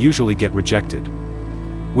 and I usually get rejected.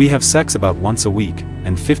 We have sex about once a week,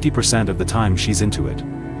 and 50% of the time she's into it.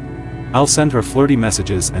 I'll send her flirty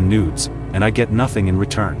messages and nudes, and I get nothing in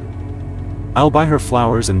return. I'll buy her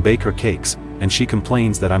flowers and bake her cakes, and she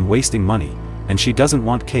complains that I'm wasting money, and she doesn't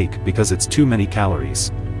want cake because it's too many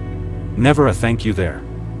calories. Never a thank you there.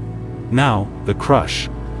 Now, the crush.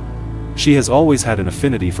 She has always had an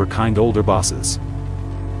affinity for kind older bosses.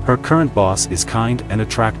 Her current boss is kind and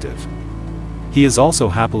attractive. He is also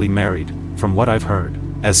happily married, from what I've heard.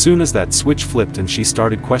 As soon as that switch flipped and she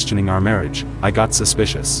started questioning our marriage, I got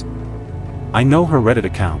suspicious. I know her Reddit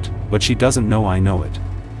account, but she doesn't know I know it.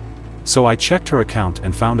 So I checked her account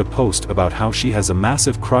and found a post about how she has a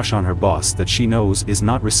massive crush on her boss that she knows is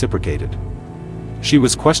not reciprocated. She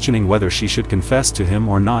was questioning whether she should confess to him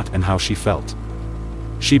or not and how she felt.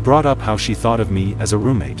 She brought up how she thought of me as a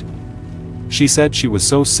roommate. She said she was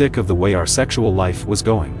so sick of the way our sexual life was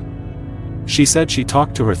going. She said she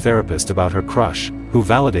talked to her therapist about her crush, who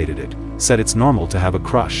validated it, said it's normal to have a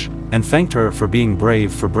crush, and thanked her for being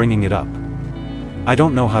brave for bringing it up. I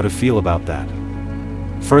don't know how to feel about that.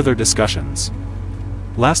 Further discussions.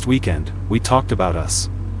 Last weekend, we talked about us.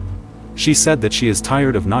 She said that she is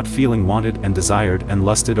tired of not feeling wanted and desired and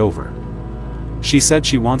lusted over. She said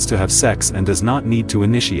she wants to have sex and does not need to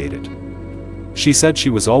initiate it. She said she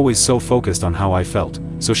was always so focused on how I felt,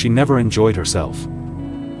 so she never enjoyed herself.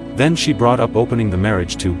 Then she brought up opening the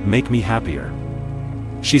marriage to make me happier.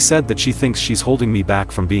 She said that she thinks she's holding me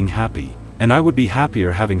back from being happy, and I would be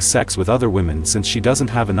happier having sex with other women since she doesn't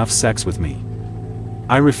have enough sex with me.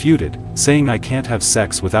 I refuted, saying I can't have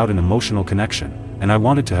sex without an emotional connection, and I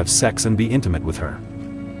wanted to have sex and be intimate with her.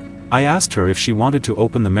 I asked her if she wanted to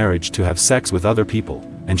open the marriage to have sex with other people,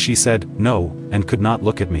 and she said no, and could not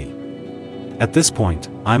look at me. At this point,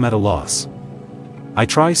 I'm at a loss. I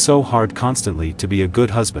try so hard constantly to be a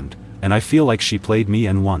good husband, and I feel like she played me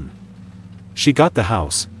and won. She got the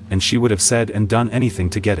house, and she would have said and done anything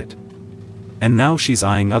to get it. And now she's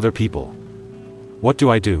eyeing other people. What do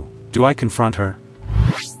I do? Do I confront her?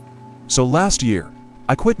 So last year,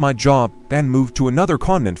 I quit my job and moved to another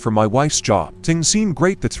continent for my wife's job. Things seemed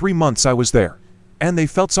great the 3 months I was there, and they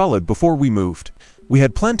felt solid before we moved. We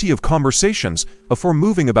had plenty of conversations before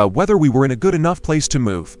moving about whether we were in a good enough place to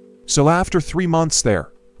move. So after 3 months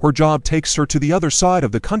there, her job takes her to the other side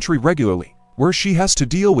of the country regularly, where she has to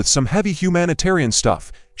deal with some heavy humanitarian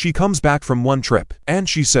stuff. She comes back from one trip, and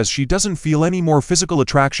she says she doesn't feel any more physical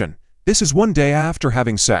attraction. This is one day after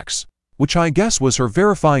having sex, which I guess was her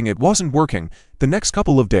verifying it wasn't working. The next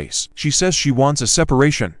couple of days, she says she wants a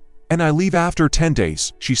separation, and I leave after 10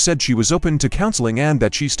 days. She said she was open to counseling and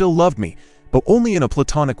that she still loved me, but only in a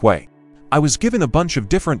platonic way. I was given a bunch of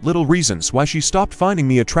different little reasons why she stopped finding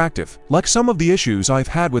me attractive, like some of the issues I've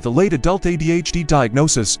had with a late adult ADHD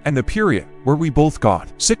diagnosis and a period where we both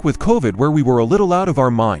got sick with COVID where we were a little out of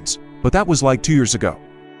our minds, but that was like 2 years ago.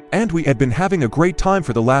 And we had been having a great time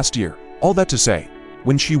for the last year. All that to say,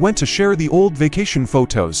 when she went to share the old vacation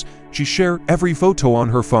photos, she shared every photo on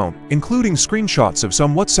her phone, including screenshots of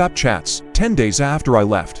some WhatsApp chats. 10 days after I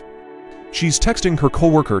left, she's texting her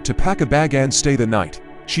coworker to pack a bag and stay the night.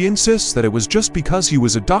 She insists that it was just because he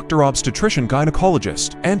was a doctor obstetrician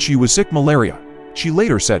gynecologist and she was sick malaria. She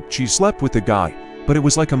later said she slept with the guy, but it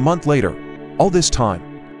was like a month later. All this time,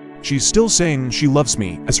 She's still saying she loves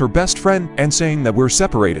me as her best friend and saying that we're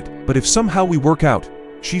separated, but if somehow we work out,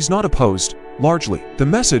 she's not opposed. Largely, the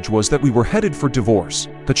message was that we were headed for divorce,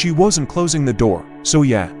 that she wasn't closing the door. So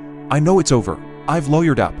yeah, I know it's over. I've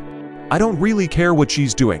lawyered up. I don't really care what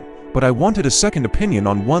she's doing, but I wanted a second opinion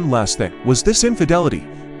on one last thing. Was this infidelity?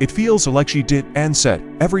 It feels like she did and said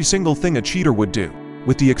every single thing a cheater would do,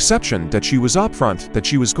 with the exception that she was upfront that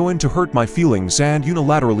she was going to hurt my feelings and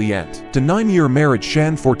unilaterally end the 9-year marriage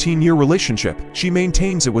and 14-year relationship. She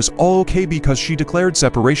maintains it was all okay because she declared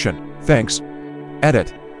separation. Thanks.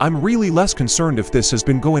 Edit. I'm really less concerned if this has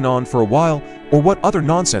been going on for a while or what other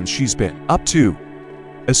nonsense she's been up to.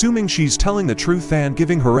 Assuming she's telling the truth and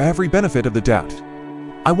giving her every benefit of the doubt,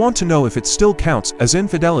 I want to know if it still counts as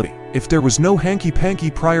infidelity. If there was no hanky-panky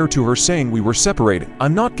prior to her saying we were separated,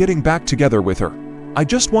 I'm not getting back together with her. I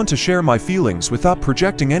just want to share my feelings without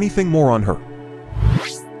projecting anything more on her.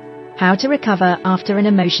 How to recover after an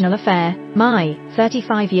emotional affair. My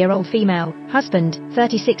 35-year-old female husband,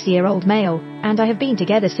 36-year-old male, and I have been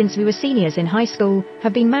together since we were seniors in high school,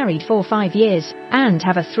 have been married for 5 years, and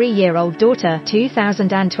have a 3-year-old daughter.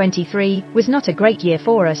 2023 was not a great year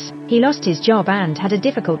for us. He lost his job and had a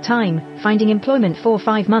difficult time finding employment for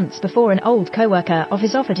 5 months before an old coworker of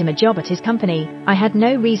his offered him a job at his company. I had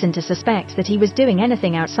no reason to suspect that he was doing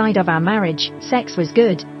anything outside of our marriage. Sex was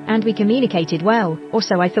good, and we communicated well, or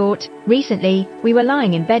so I thought. Recently, we were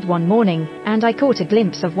lying in bed one morning, and I caught a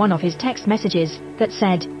glimpse of one of his text messages that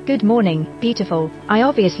said, "Good morning, beautiful." I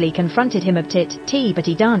obviously confronted him about it, but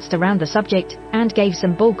he danced around the subject and gave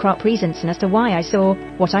some bullcrop reasons as to why I saw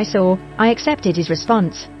what I saw. I accepted his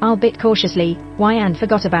response, albeit cautiously, and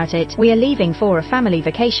forgot about it. We are leaving for a family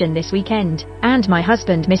vacation this weekend, and my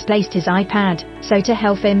husband misplaced his iPad, so to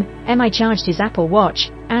help him, I charged his Apple Watch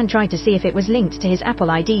and tried to see if it was linked to his Apple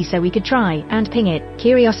ID so we could try and ping it.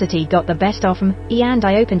 Curiosity got the best of him, and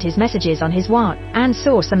I opened his messages on his WhatsApp and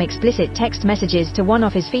saw some explicit text messages to one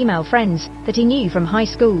of his female friends that he knew from high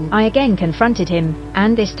school. I again confronted him,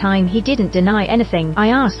 and this time he didn't deny anything. I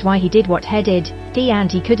asked why he did what he did,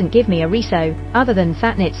 and he couldn't give me a reason, other than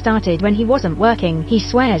that it started when he wasn't working. He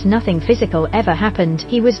swears nothing physical ever happened.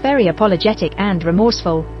 He was very apologetic and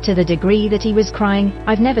remorseful, to the degree that he was crying.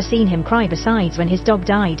 I've never seen him cry besides when his dog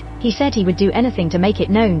died. He said he would do anything to make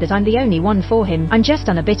it known that I'm the only one for him. I'm just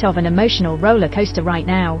on a bit of an emotional roller coaster right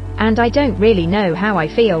now, and I don't really know how I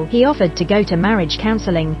feel. He offered to go to marriage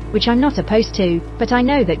counseling, which I'm not opposed to, but I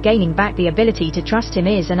know that gaining back the ability to trust him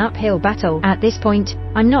is an uphill battle. At this point,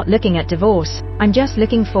 I'm not looking at divorce. I'm just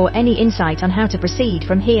looking for any insight on how to proceed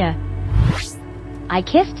from here. I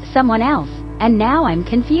kissed someone else, and now I'm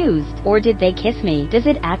confused. Or did they kiss me? Does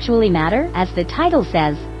it actually matter? As the title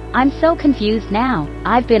says, I'm so confused now.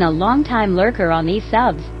 I've been a long-time lurker on these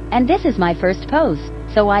subs, and this is my first post,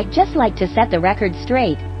 so I'd just like to set the record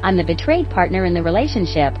straight. I'm the betrayed partner in the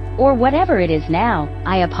relationship, or whatever it is now.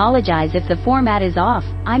 I apologize if the format is off.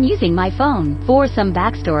 I'm using my phone. For some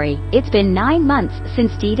backstory, it's been 9 months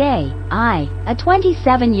since D-Day. I, a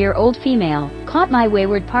 27-year-old female, caught my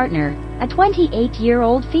wayward partner, a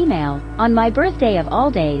 28-year-old female, on my birthday of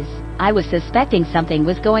all days. I was suspecting something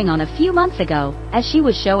was going on a few months ago, as she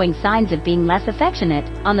was showing signs of being less affectionate,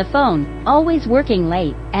 on the phone, always working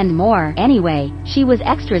late, and more. Anyway, she was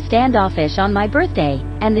extra standoffish on my birthday,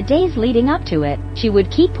 and the days leading up to it. She would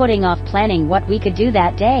keep putting off planning what we could do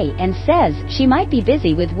that day and says she might be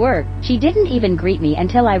busy with work. She didn't even greet me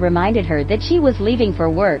until I reminded her that she was leaving for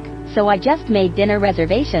work, so I just made dinner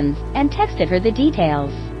reservations and texted her the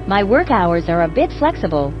details. My work hours are a bit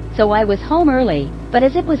flexible, so I was home early, but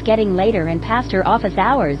as it was getting later and past her office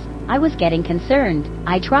hours, I was getting concerned.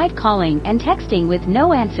 I tried calling and texting with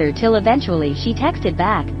no answer till eventually she texted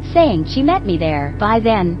back, saying she met me there. By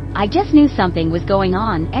then, I just knew something was going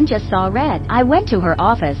on and just saw red. I went to her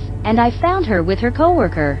office, and I found her with her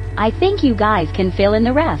coworker. I think you guys can fill in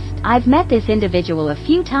the rest. I've met this individual a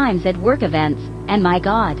few times at work events, and my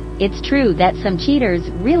God, it's true that some cheaters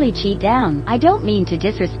really cheat down. I don't mean to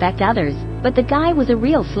disrespect others, but the guy was a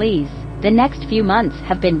real sleaze. The next few months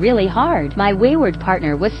have been really hard. My wayward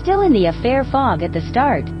partner was still in the affair fog at the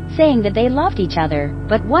start, saying that they loved each other,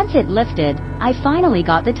 but once it lifted, I finally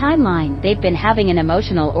got the timeline. They've been having an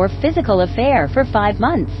emotional or physical affair for 5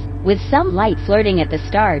 months, with some light flirting at the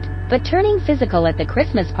start, but turning physical at the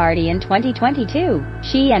Christmas party in 2022.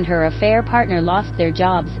 She and her affair partner lost their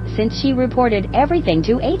jobs since she reported everything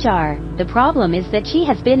to HR. The problem is that she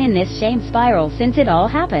has been in this shame spiral since it all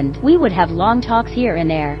happened. We would have long talks here and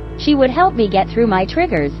there. She would help me get through my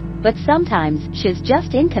triggers, but sometimes she's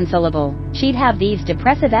just inconsolable. She'd have these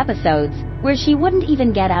depressive episodes where she wouldn't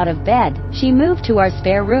even get out of bed. She moved to our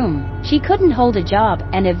spare room, She couldn't hold a job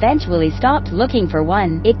and eventually stopped looking for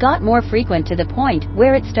one. It got more frequent to the point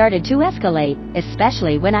where it started to escalate,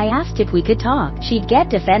 especially when I asked if we could talk. She'd get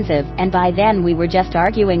defensive, and by then we were just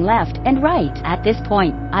arguing left and right. At this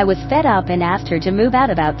point, I was fed up and asked her to move out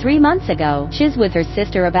about 3 months ago. She's with her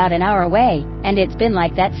sister about an hour away, and it's been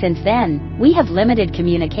like that since then. We have limited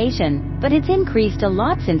communication, but it's increased a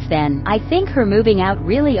lot since then. I think her moving out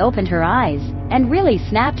really opened her eyes and really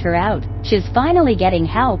snapped her out. She's finally getting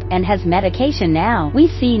help and has medication now.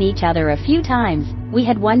 We've seen each other a few times. We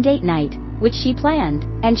had one date night, which she planned,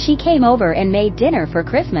 and she came over and made dinner for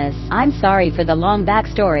Christmas. I'm sorry for the long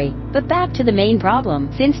backstory, but back to the main problem.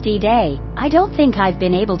 Since D-Day, I don't think I've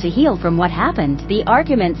been able to heal from what happened. The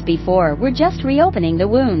arguments before were just reopening the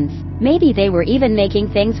wounds. Maybe they were even making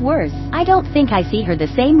things worse. I don't think I see her the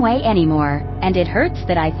same way anymore, and it hurts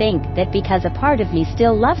that I think that because a part of me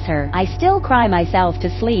still loves her, I still cry myself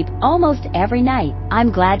to sleep almost every night.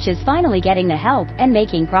 I'm glad she's finally getting the help and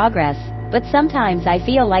making progress, but sometimes I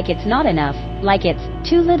feel like it's not enough, like it's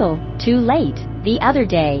too little, too late. The other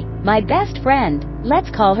day, my best friend, let's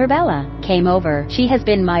call her Bella, came over. She has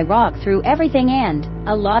been my rock through everything and,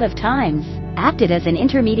 a lot of times, acted as an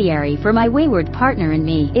intermediary for my wayward partner and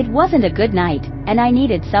me. It wasn't a good night, and I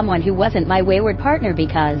needed someone who wasn't my wayward partner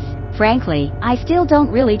because, frankly, I still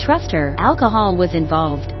don't really trust her. Alcohol was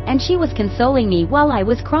involved, and she was consoling me while I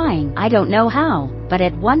was crying. I don't know how, but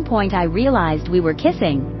at one point I realized we were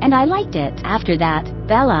kissing, and I liked it. After that,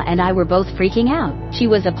 Bella and I were both freaking out. She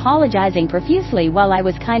was apologizing profusely while I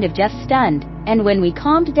was kind of just stunned, and when we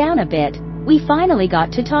calmed down a bit, we finally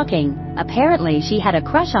got to talking. Apparently she had a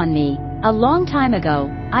crush on me a long time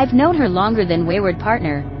ago. I've known her longer than wayward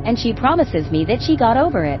partner, and she promises me that she got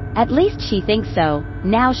over it. At least she thinks so.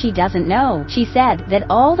 Now she doesn't know. She said that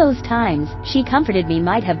all those times she comforted me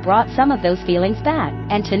might have brought some of those feelings back,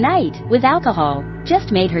 and tonight, with alcohol,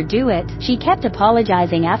 just made her do it. She kept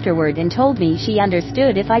apologizing afterward and told me she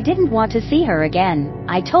understood if I didn't want to see her again.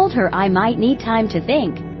 I told her I might need time to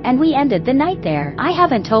think, and we ended the night there. I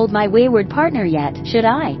haven't told my wayward partner yet, should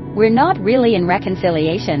I? We're not really in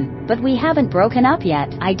reconciliation, but we haven't broken up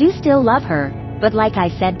yet. I do still love her, but like I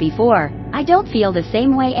said before, I don't feel the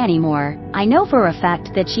same way anymore. I know for a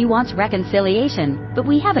fact that she wants reconciliation, but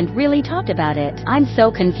we haven't really talked about it. I'm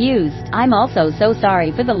so confused. I'm also so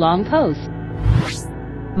sorry for the long post.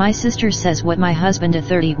 My sister says what my husband, a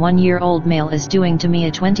 31-year-old male, is doing to me,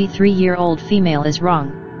 a 23-year-old female, is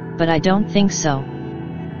wrong, but I don't think so.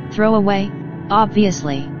 Throw away?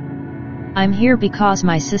 Obviously. I'm here because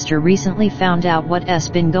my sister recently found out what's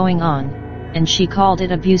been going on, and she called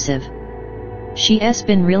it abusive. She's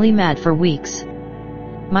been really mad for weeks.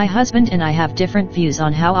 My husband and I have different views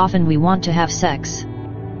on how often we want to have sex.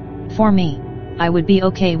 For me, I would be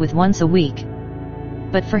okay with once a week.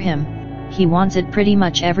 But for him, he wants it pretty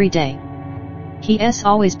much every day. He's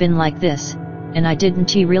always been like this, and I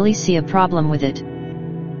didn't really see a problem with it.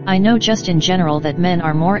 I know just in general that men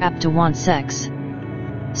are more apt to want sex.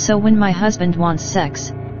 So when my husband wants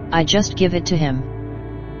sex, I just give it to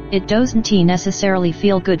him. It doesn't necessarily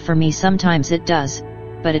feel good for me, sometimes it does,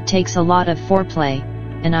 but it takes a lot of foreplay,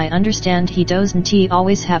 and I understand he doesn't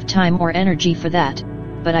always have time or energy for that,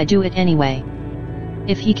 but I do it anyway.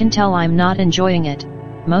 If he can tell I'm not enjoying it,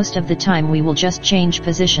 most of the time we will just change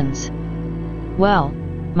positions. Well,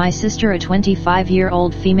 my sister, a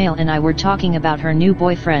 25-year-old female, and I were talking about her new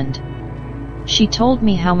boyfriend. She told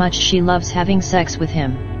me how much she loves having sex with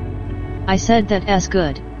him. I said that's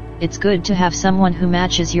good. It's good to have someone who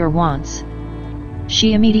matches your wants.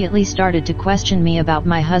 She immediately started to question me about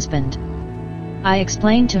my husband. I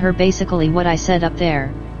explained to her basically what I said up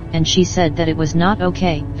there, and she said that it was not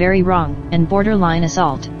okay, very wrong, and borderline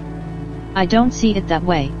assault. I don't see it that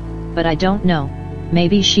way, but I don't know,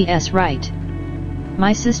 maybe she's right.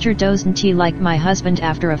 My sister doesn't like my husband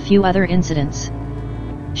after a few other incidents.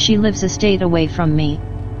 She lives a state away from me,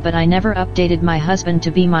 but I never updated my husband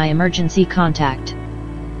to be my emergency contact.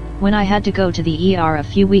 When I had to go to the ER a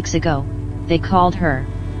few weeks ago, they called her.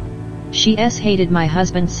 She's hated my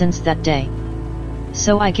husband since that day.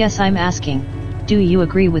 So I guess I'm asking, do you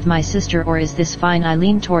agree with my sister, or is this fine? I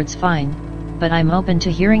lean towards fine, but I'm open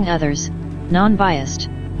to hearing others, non-biased.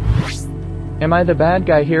 Am I the bad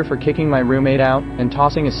guy here for kicking my roommate out and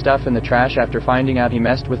tossing his stuff in the trash after finding out he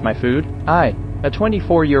messed with my food? I, a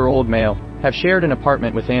 24-year-old male, have shared an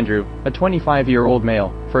apartment with Andrew, a 25-year-old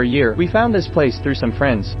male, for a year. We found this place through some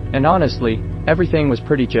friends, and honestly, everything was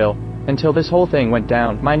pretty chill, until this whole thing went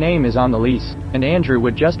down. My name is on the lease, and Andrew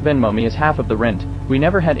would just Venmo me as half of the rent. We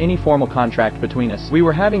never had any formal contract between us. We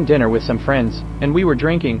were having dinner with some friends, and we were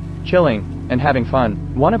drinking, chilling, and having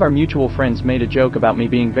fun. One of our mutual friends made a joke about me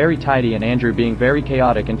being very tidy and Andrew being very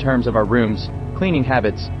chaotic in terms of our rooms, cleaning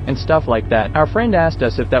habits, and stuff like that. Our friend asked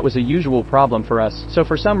us if that was a usual problem for us, so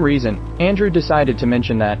for some reason, Andrew decided to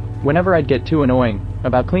mention that, whenever I'd get too annoying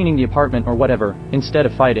about cleaning the apartment or whatever, instead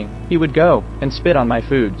of fighting, he would go and spit on my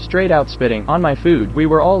food, straight out spitting on my food. We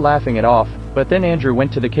were all laughing it off, but then Andrew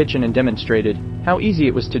went to the kitchen and demonstrated how easy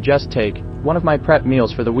it was to just take one of my prep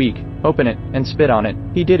meals for the week, open it, and spit on it.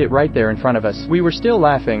 He did it right there in front of us. We were still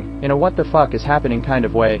laughing, in a what the fuck is happening kind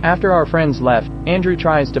of way. After our friends left, Andrew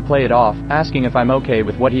tries to play it off, asking if I'm okay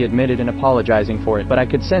with what he admitted and apologizing for it, but I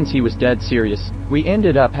could sense he was dead serious. We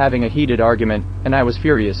ended up having a heated argument, and I was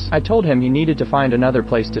furious. I told him he needed to find another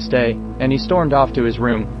place to stay, and he stormed off to his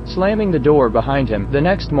room, slamming the door behind him. The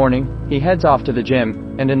next morning, he heads off to the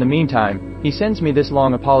gym, and in the meantime, he sends me this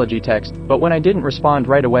long apology text, but when I didn't respond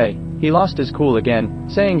right away, he lost his cool again,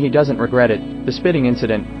 saying he doesn't regret it, the spitting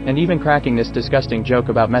incident, and even cracking this disgusting joke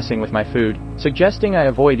about messing with my food, suggesting I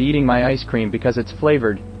avoid eating my ice cream because it's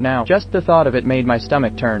flavored. Now, just the thought of it made my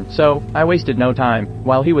stomach turn, so I wasted no time.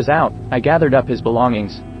 While he was out, I gathered up his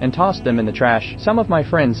belongings and tossed them in the trash. Some of my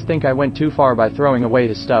friends think I went too far by throwing away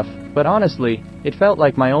his stuff, but honestly, it felt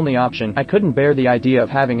like my only option. I couldn't bear the idea of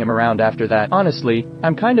having him around after that. Honestly,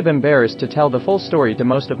 I'm kind of embarrassed to tell the full story to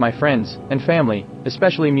most of my friends and family,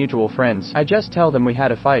 especially mutual friends. I just tell them we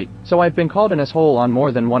had a fight, so I've been called an asshole on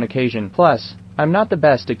more than one occasion. Plus, I'm not the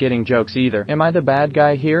best at getting jokes either. Am I the bad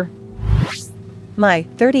guy here? My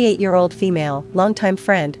 38-year-old female, longtime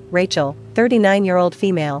friend, Rachel, 39-year-old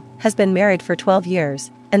female, has been married for 12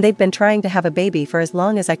 years, and they've been trying to have a baby for as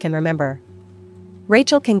long as I can remember.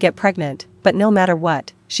 Rachel can get pregnant, but no matter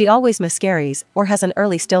what, she always miscarries or has an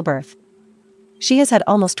early stillbirth. She has had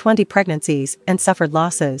almost 20 pregnancies and suffered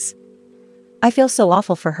losses. I feel so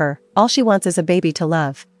awful for her. All she wants is a baby to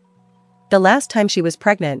love. The last time she was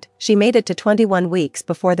pregnant, she made it to 21 weeks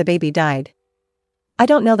before the baby died. I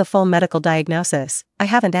don't know the full medical diagnosis, I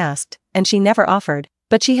haven't asked, and she never offered,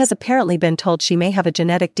 but she has apparently been told she may have a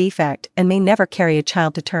genetic defect and may never carry a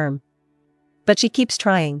child to term. But she keeps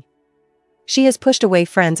trying. She has pushed away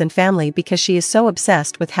friends and family because she is so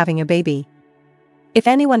obsessed with having a baby. If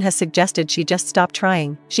anyone has suggested she just stop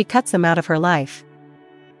trying, she cuts them out of her life.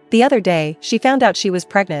 The other day, she found out she was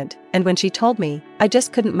pregnant, and when she told me, I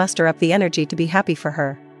just couldn't muster up the energy to be happy for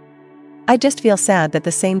her. I just feel sad that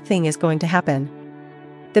the same thing is going to happen.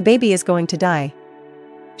 The baby is going to die.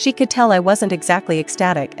 She could tell I wasn't exactly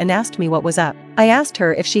ecstatic and asked me what was up. I asked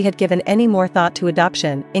her if she had given any more thought to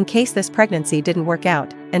adoption in case this pregnancy didn't work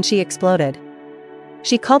out, and she exploded.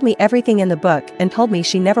 She called me everything in the book and told me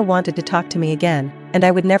she never wanted to talk to me again, and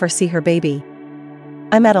I would never see her baby.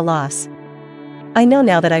 I'm at a loss. I know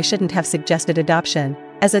now that I shouldn't have suggested adoption,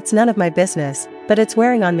 as it's none of my business, but it's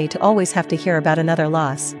wearing on me to always have to hear about another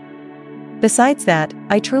loss. Besides that,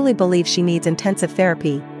 I truly believe she needs intensive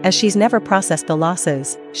therapy, as she's never processed the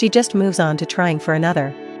losses, she just moves on to trying for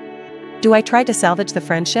another. Do I try to salvage the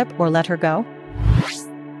friendship or let her go?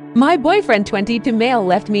 My boyfriend 22 male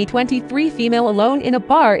left me 23 female alone in a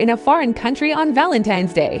bar in a foreign country on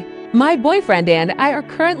Valentine's Day. My boyfriend and I are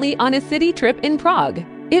currently on a city trip in Prague.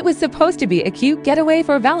 It was supposed to be a cute getaway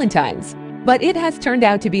for Valentine's, but it has turned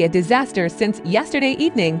out to be a disaster since yesterday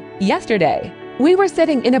evening. We were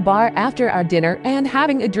sitting in a bar after our dinner and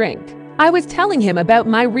having a drink. I was telling him about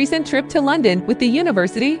my recent trip to London with the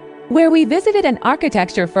university, where we visited an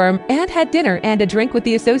architecture firm and had dinner and a drink with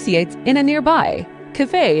the associates in a nearby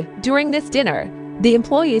cafe. During this dinner, the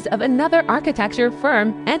employees of another architecture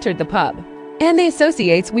firm entered the pub, and the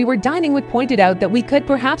associates we were dining with pointed out that we could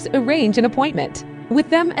perhaps arrange an appointment with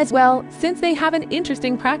them as well, since they have an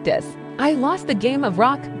interesting practice. I lost the game of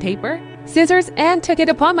rock, paper, scissors and took it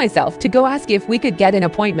upon myself to go ask if we could get an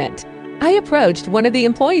appointment. I approached one of the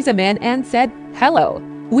employees, a man, and said, "Hello.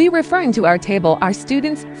 We referring to our table are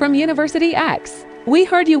students from University X. We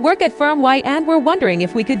heard you work at Firm Y and were wondering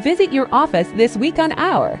if we could visit your office this week on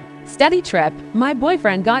our study trip." My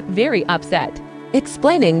boyfriend got very upset,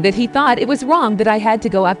 explaining that he thought it was wrong that I had to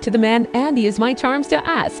go up to the man and use my charms to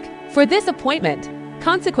ask for this appointment.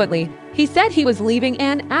 Consequently, he said he was leaving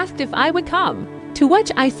and asked if I would come, to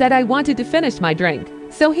which I said I wanted to finish my drink,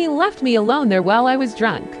 so he left me alone there while I was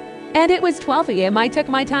drunk. And it was 12 a.m. I took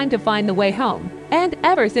my time to find the way home, and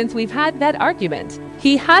ever since we've had that argument,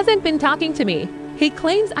 he hasn't been talking to me. He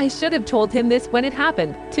claims I should have told him this when it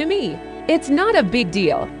happened. To me, it's not a big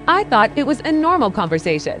deal. I thought it was a normal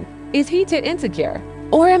conversation. Is he too insecure?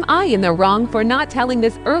 Or am I in the wrong for not telling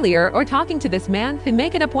this earlier or talking to this man to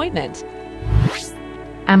make an appointment?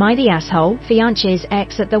 Am I the asshole? Fiance's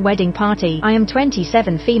ex at the wedding party. I am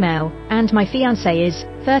 27 female, and my fiancé is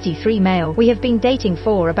 33 male. We have been dating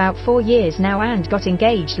for about 4 years now and got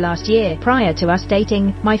engaged last year. Prior to us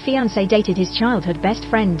dating, my fiancé dated his childhood best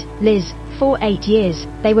friend, Liz, for 8 years.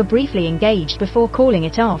 They were briefly engaged before calling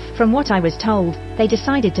it off. From what I was told, they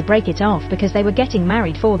decided to break it off because they were getting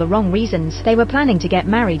married for the wrong reasons. They were planning to get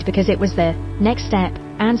married because it was the next step,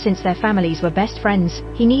 and since their families were best friends,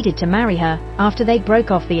 he needed to marry her. After they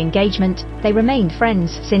broke off the engagement, they remained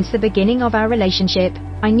friends. Since the beginning of our relationship,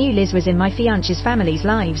 I knew Liz was in my fiancé's family's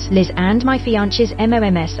lives. Liz and my fiancé's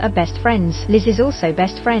MOMS are best friends. Liz is also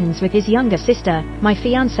best friends with his younger sister. My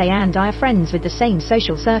fiancé and I are friends with the same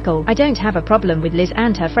social circle. I don't have a problem with Liz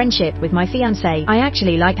and her friendship with my fiancé. I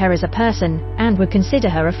actually like her as a person, and would consider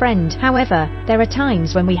her a friend. However, there are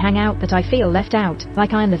times when we hang out that I feel left out,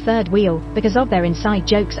 like I am the third wheel, because of their inside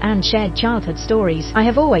jokes and shared childhood stories. I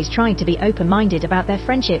have always tried to be open-minded about their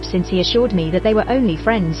friendship since he assured me that they were only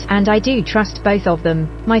friends, and I do trust both of them.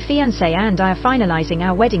 My fiancé and I are finalizing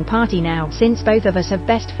our wedding party now. Since both of us have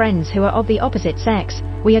best friends who are of the opposite sex,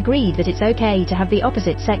 we agreed that it's okay to have the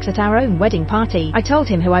opposite sex at our own wedding party. I told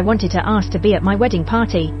him who I wanted to ask to be at my wedding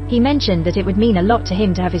party. He mentioned that it would mean a lot to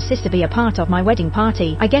him to have his sister be a part of my wedding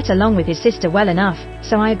party. I get along with his sister well enough,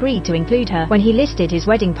 so I agreed to include her. When he listed his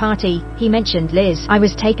wedding party, he mentioned Liz. I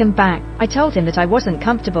was taken back. I told him that I wasn't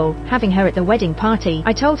comfortable having her at the wedding party.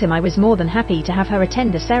 I told him I was more than happy to have her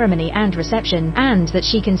attend the ceremony and reception, and that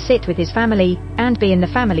she can sit with his family and be in the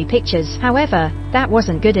family pictures. However, that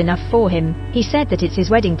wasn't good enough for him. He said that it's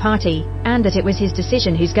his wedding party, and that it was his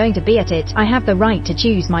decision who's going to be at it. I have the right to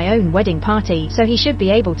choose my own wedding party, so he should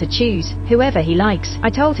be able to choose whoever he likes. I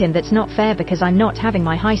told him that's not fair because I'm not having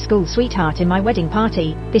my high school sweetheart in my wedding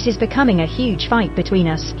party. This is becoming a huge fight between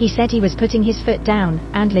us. He said he was putting his foot down,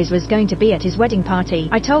 and Liz was going to be at his wedding party.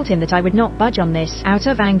 I told him that I would not budge on this. Out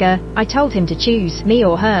of anger, I told him to choose me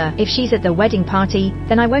or her. If she's at the wedding party,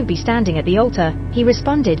 then I won't be standing at the altar. He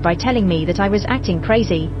responded by telling me that I was acting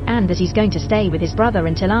crazy, and that he's going to stay with his brother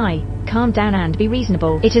until I calm down and be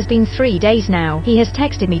reasonable. It has been 3 days now. He has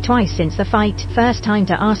texted me twice since the fight. First time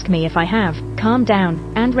to ask me if I have calmed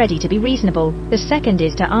down and ready to be reasonable. The second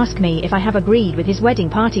is to ask me if I have agreed with his wedding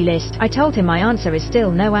party list. I told him my answer is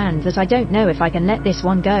still no and that I don't know if I can let this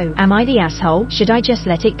one go. Am I the asshole? Should I just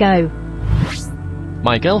let it go?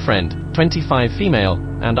 My girlfriend, 25 female,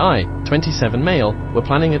 and I, 27 male, were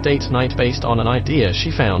planning a date night based on an idea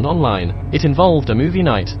she found online. It involved a movie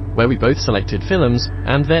night, where we both selected films,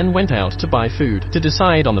 and then went out to buy food. To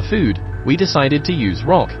decide on the food, we decided to use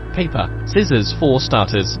rock, paper, scissors for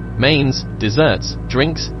starters, mains, desserts,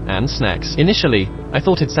 drinks, and snacks. Initially, I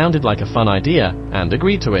thought it sounded like a fun idea, and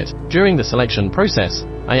agreed to it. During the selection process,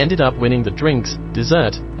 I ended up winning the drinks,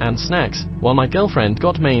 dessert, and snacks, while my girlfriend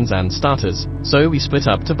got mains and starters. So we split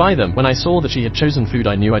up to buy them. When I saw that she had chosen food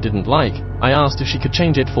I knew I didn't like, I asked if she could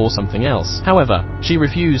change it for something else. However, she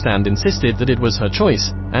refused and insisted that it was her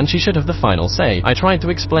choice, and she should have the final say. I tried to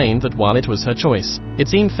explain that while it was her choice, it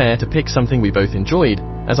seemed fair to pick something we both enjoyed,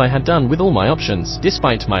 as I had done with all my options.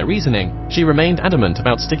 Despite my reasoning, she remained adamant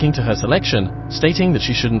about sticking to her selection, stating that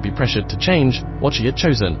she shouldn't be pressured to change what she had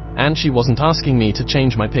chosen, and she wasn't asking me to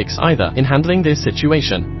change my picks either. In handling this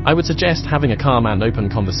situation, I would suggest having a calm and open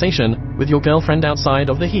conversation with your girlfriend outside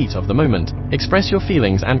of the heat of the moment. Express your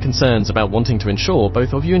feelings and concerns about wanting to ensure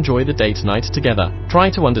both of you enjoy the date night together.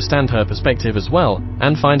 Try to understand her perspective as well,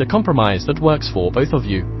 and find a compromise that works for both of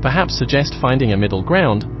you. Perhaps suggest finding a middle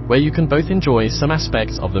ground, where you can both enjoy some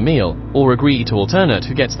aspects of the meal, or agree to alternate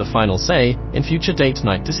who gets the final say in future date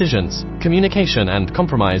night decisions. Communication and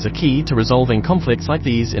compromise are key to resolving conflicts like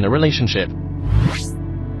these in a relationship.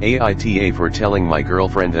 AITA for telling my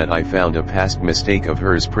girlfriend that I found a past mistake of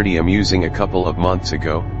hers pretty amusing a couple of months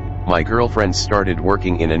ago. My girlfriend started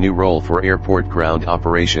working in a new role for airport ground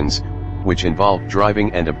operations, which involved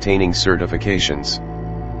driving and obtaining certifications.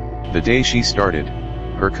 The day she started,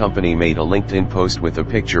 her company made a LinkedIn post with a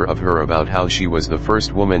picture of her about how she was the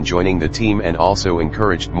first woman joining the team and also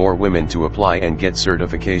encouraged more women to apply and get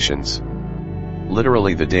certifications.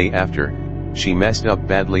 Literally the day after, she messed up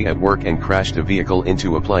badly at work and crashed a vehicle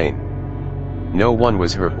into a plane. No one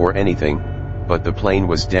was hurt or anything, but the plane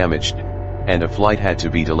was damaged, and a flight had to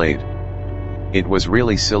be delayed. It was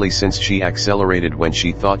really silly since she accelerated when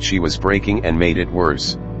she thought she was braking and made it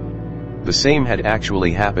worse. The same had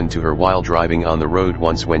actually happened to her while driving on the road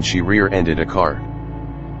once when she rear-ended a car.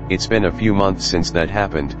 It's been a few months since that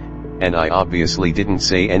happened, and I obviously didn't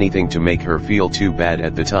say anything to make her feel too bad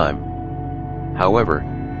at the time. However,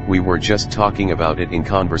 we were just talking about it in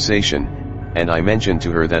conversation, and I mentioned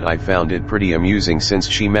to her that I found it pretty amusing since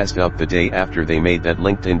she messed up the day after they made that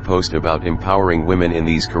LinkedIn post about empowering women in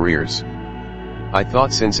these careers. I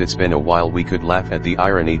thought since it's been a while we could laugh at the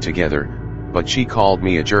irony together, but she called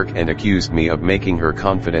me a jerk and accused me of making her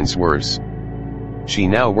confidence worse. She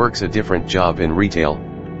now works a different job in retail,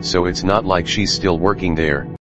 so it's not like she's still working there.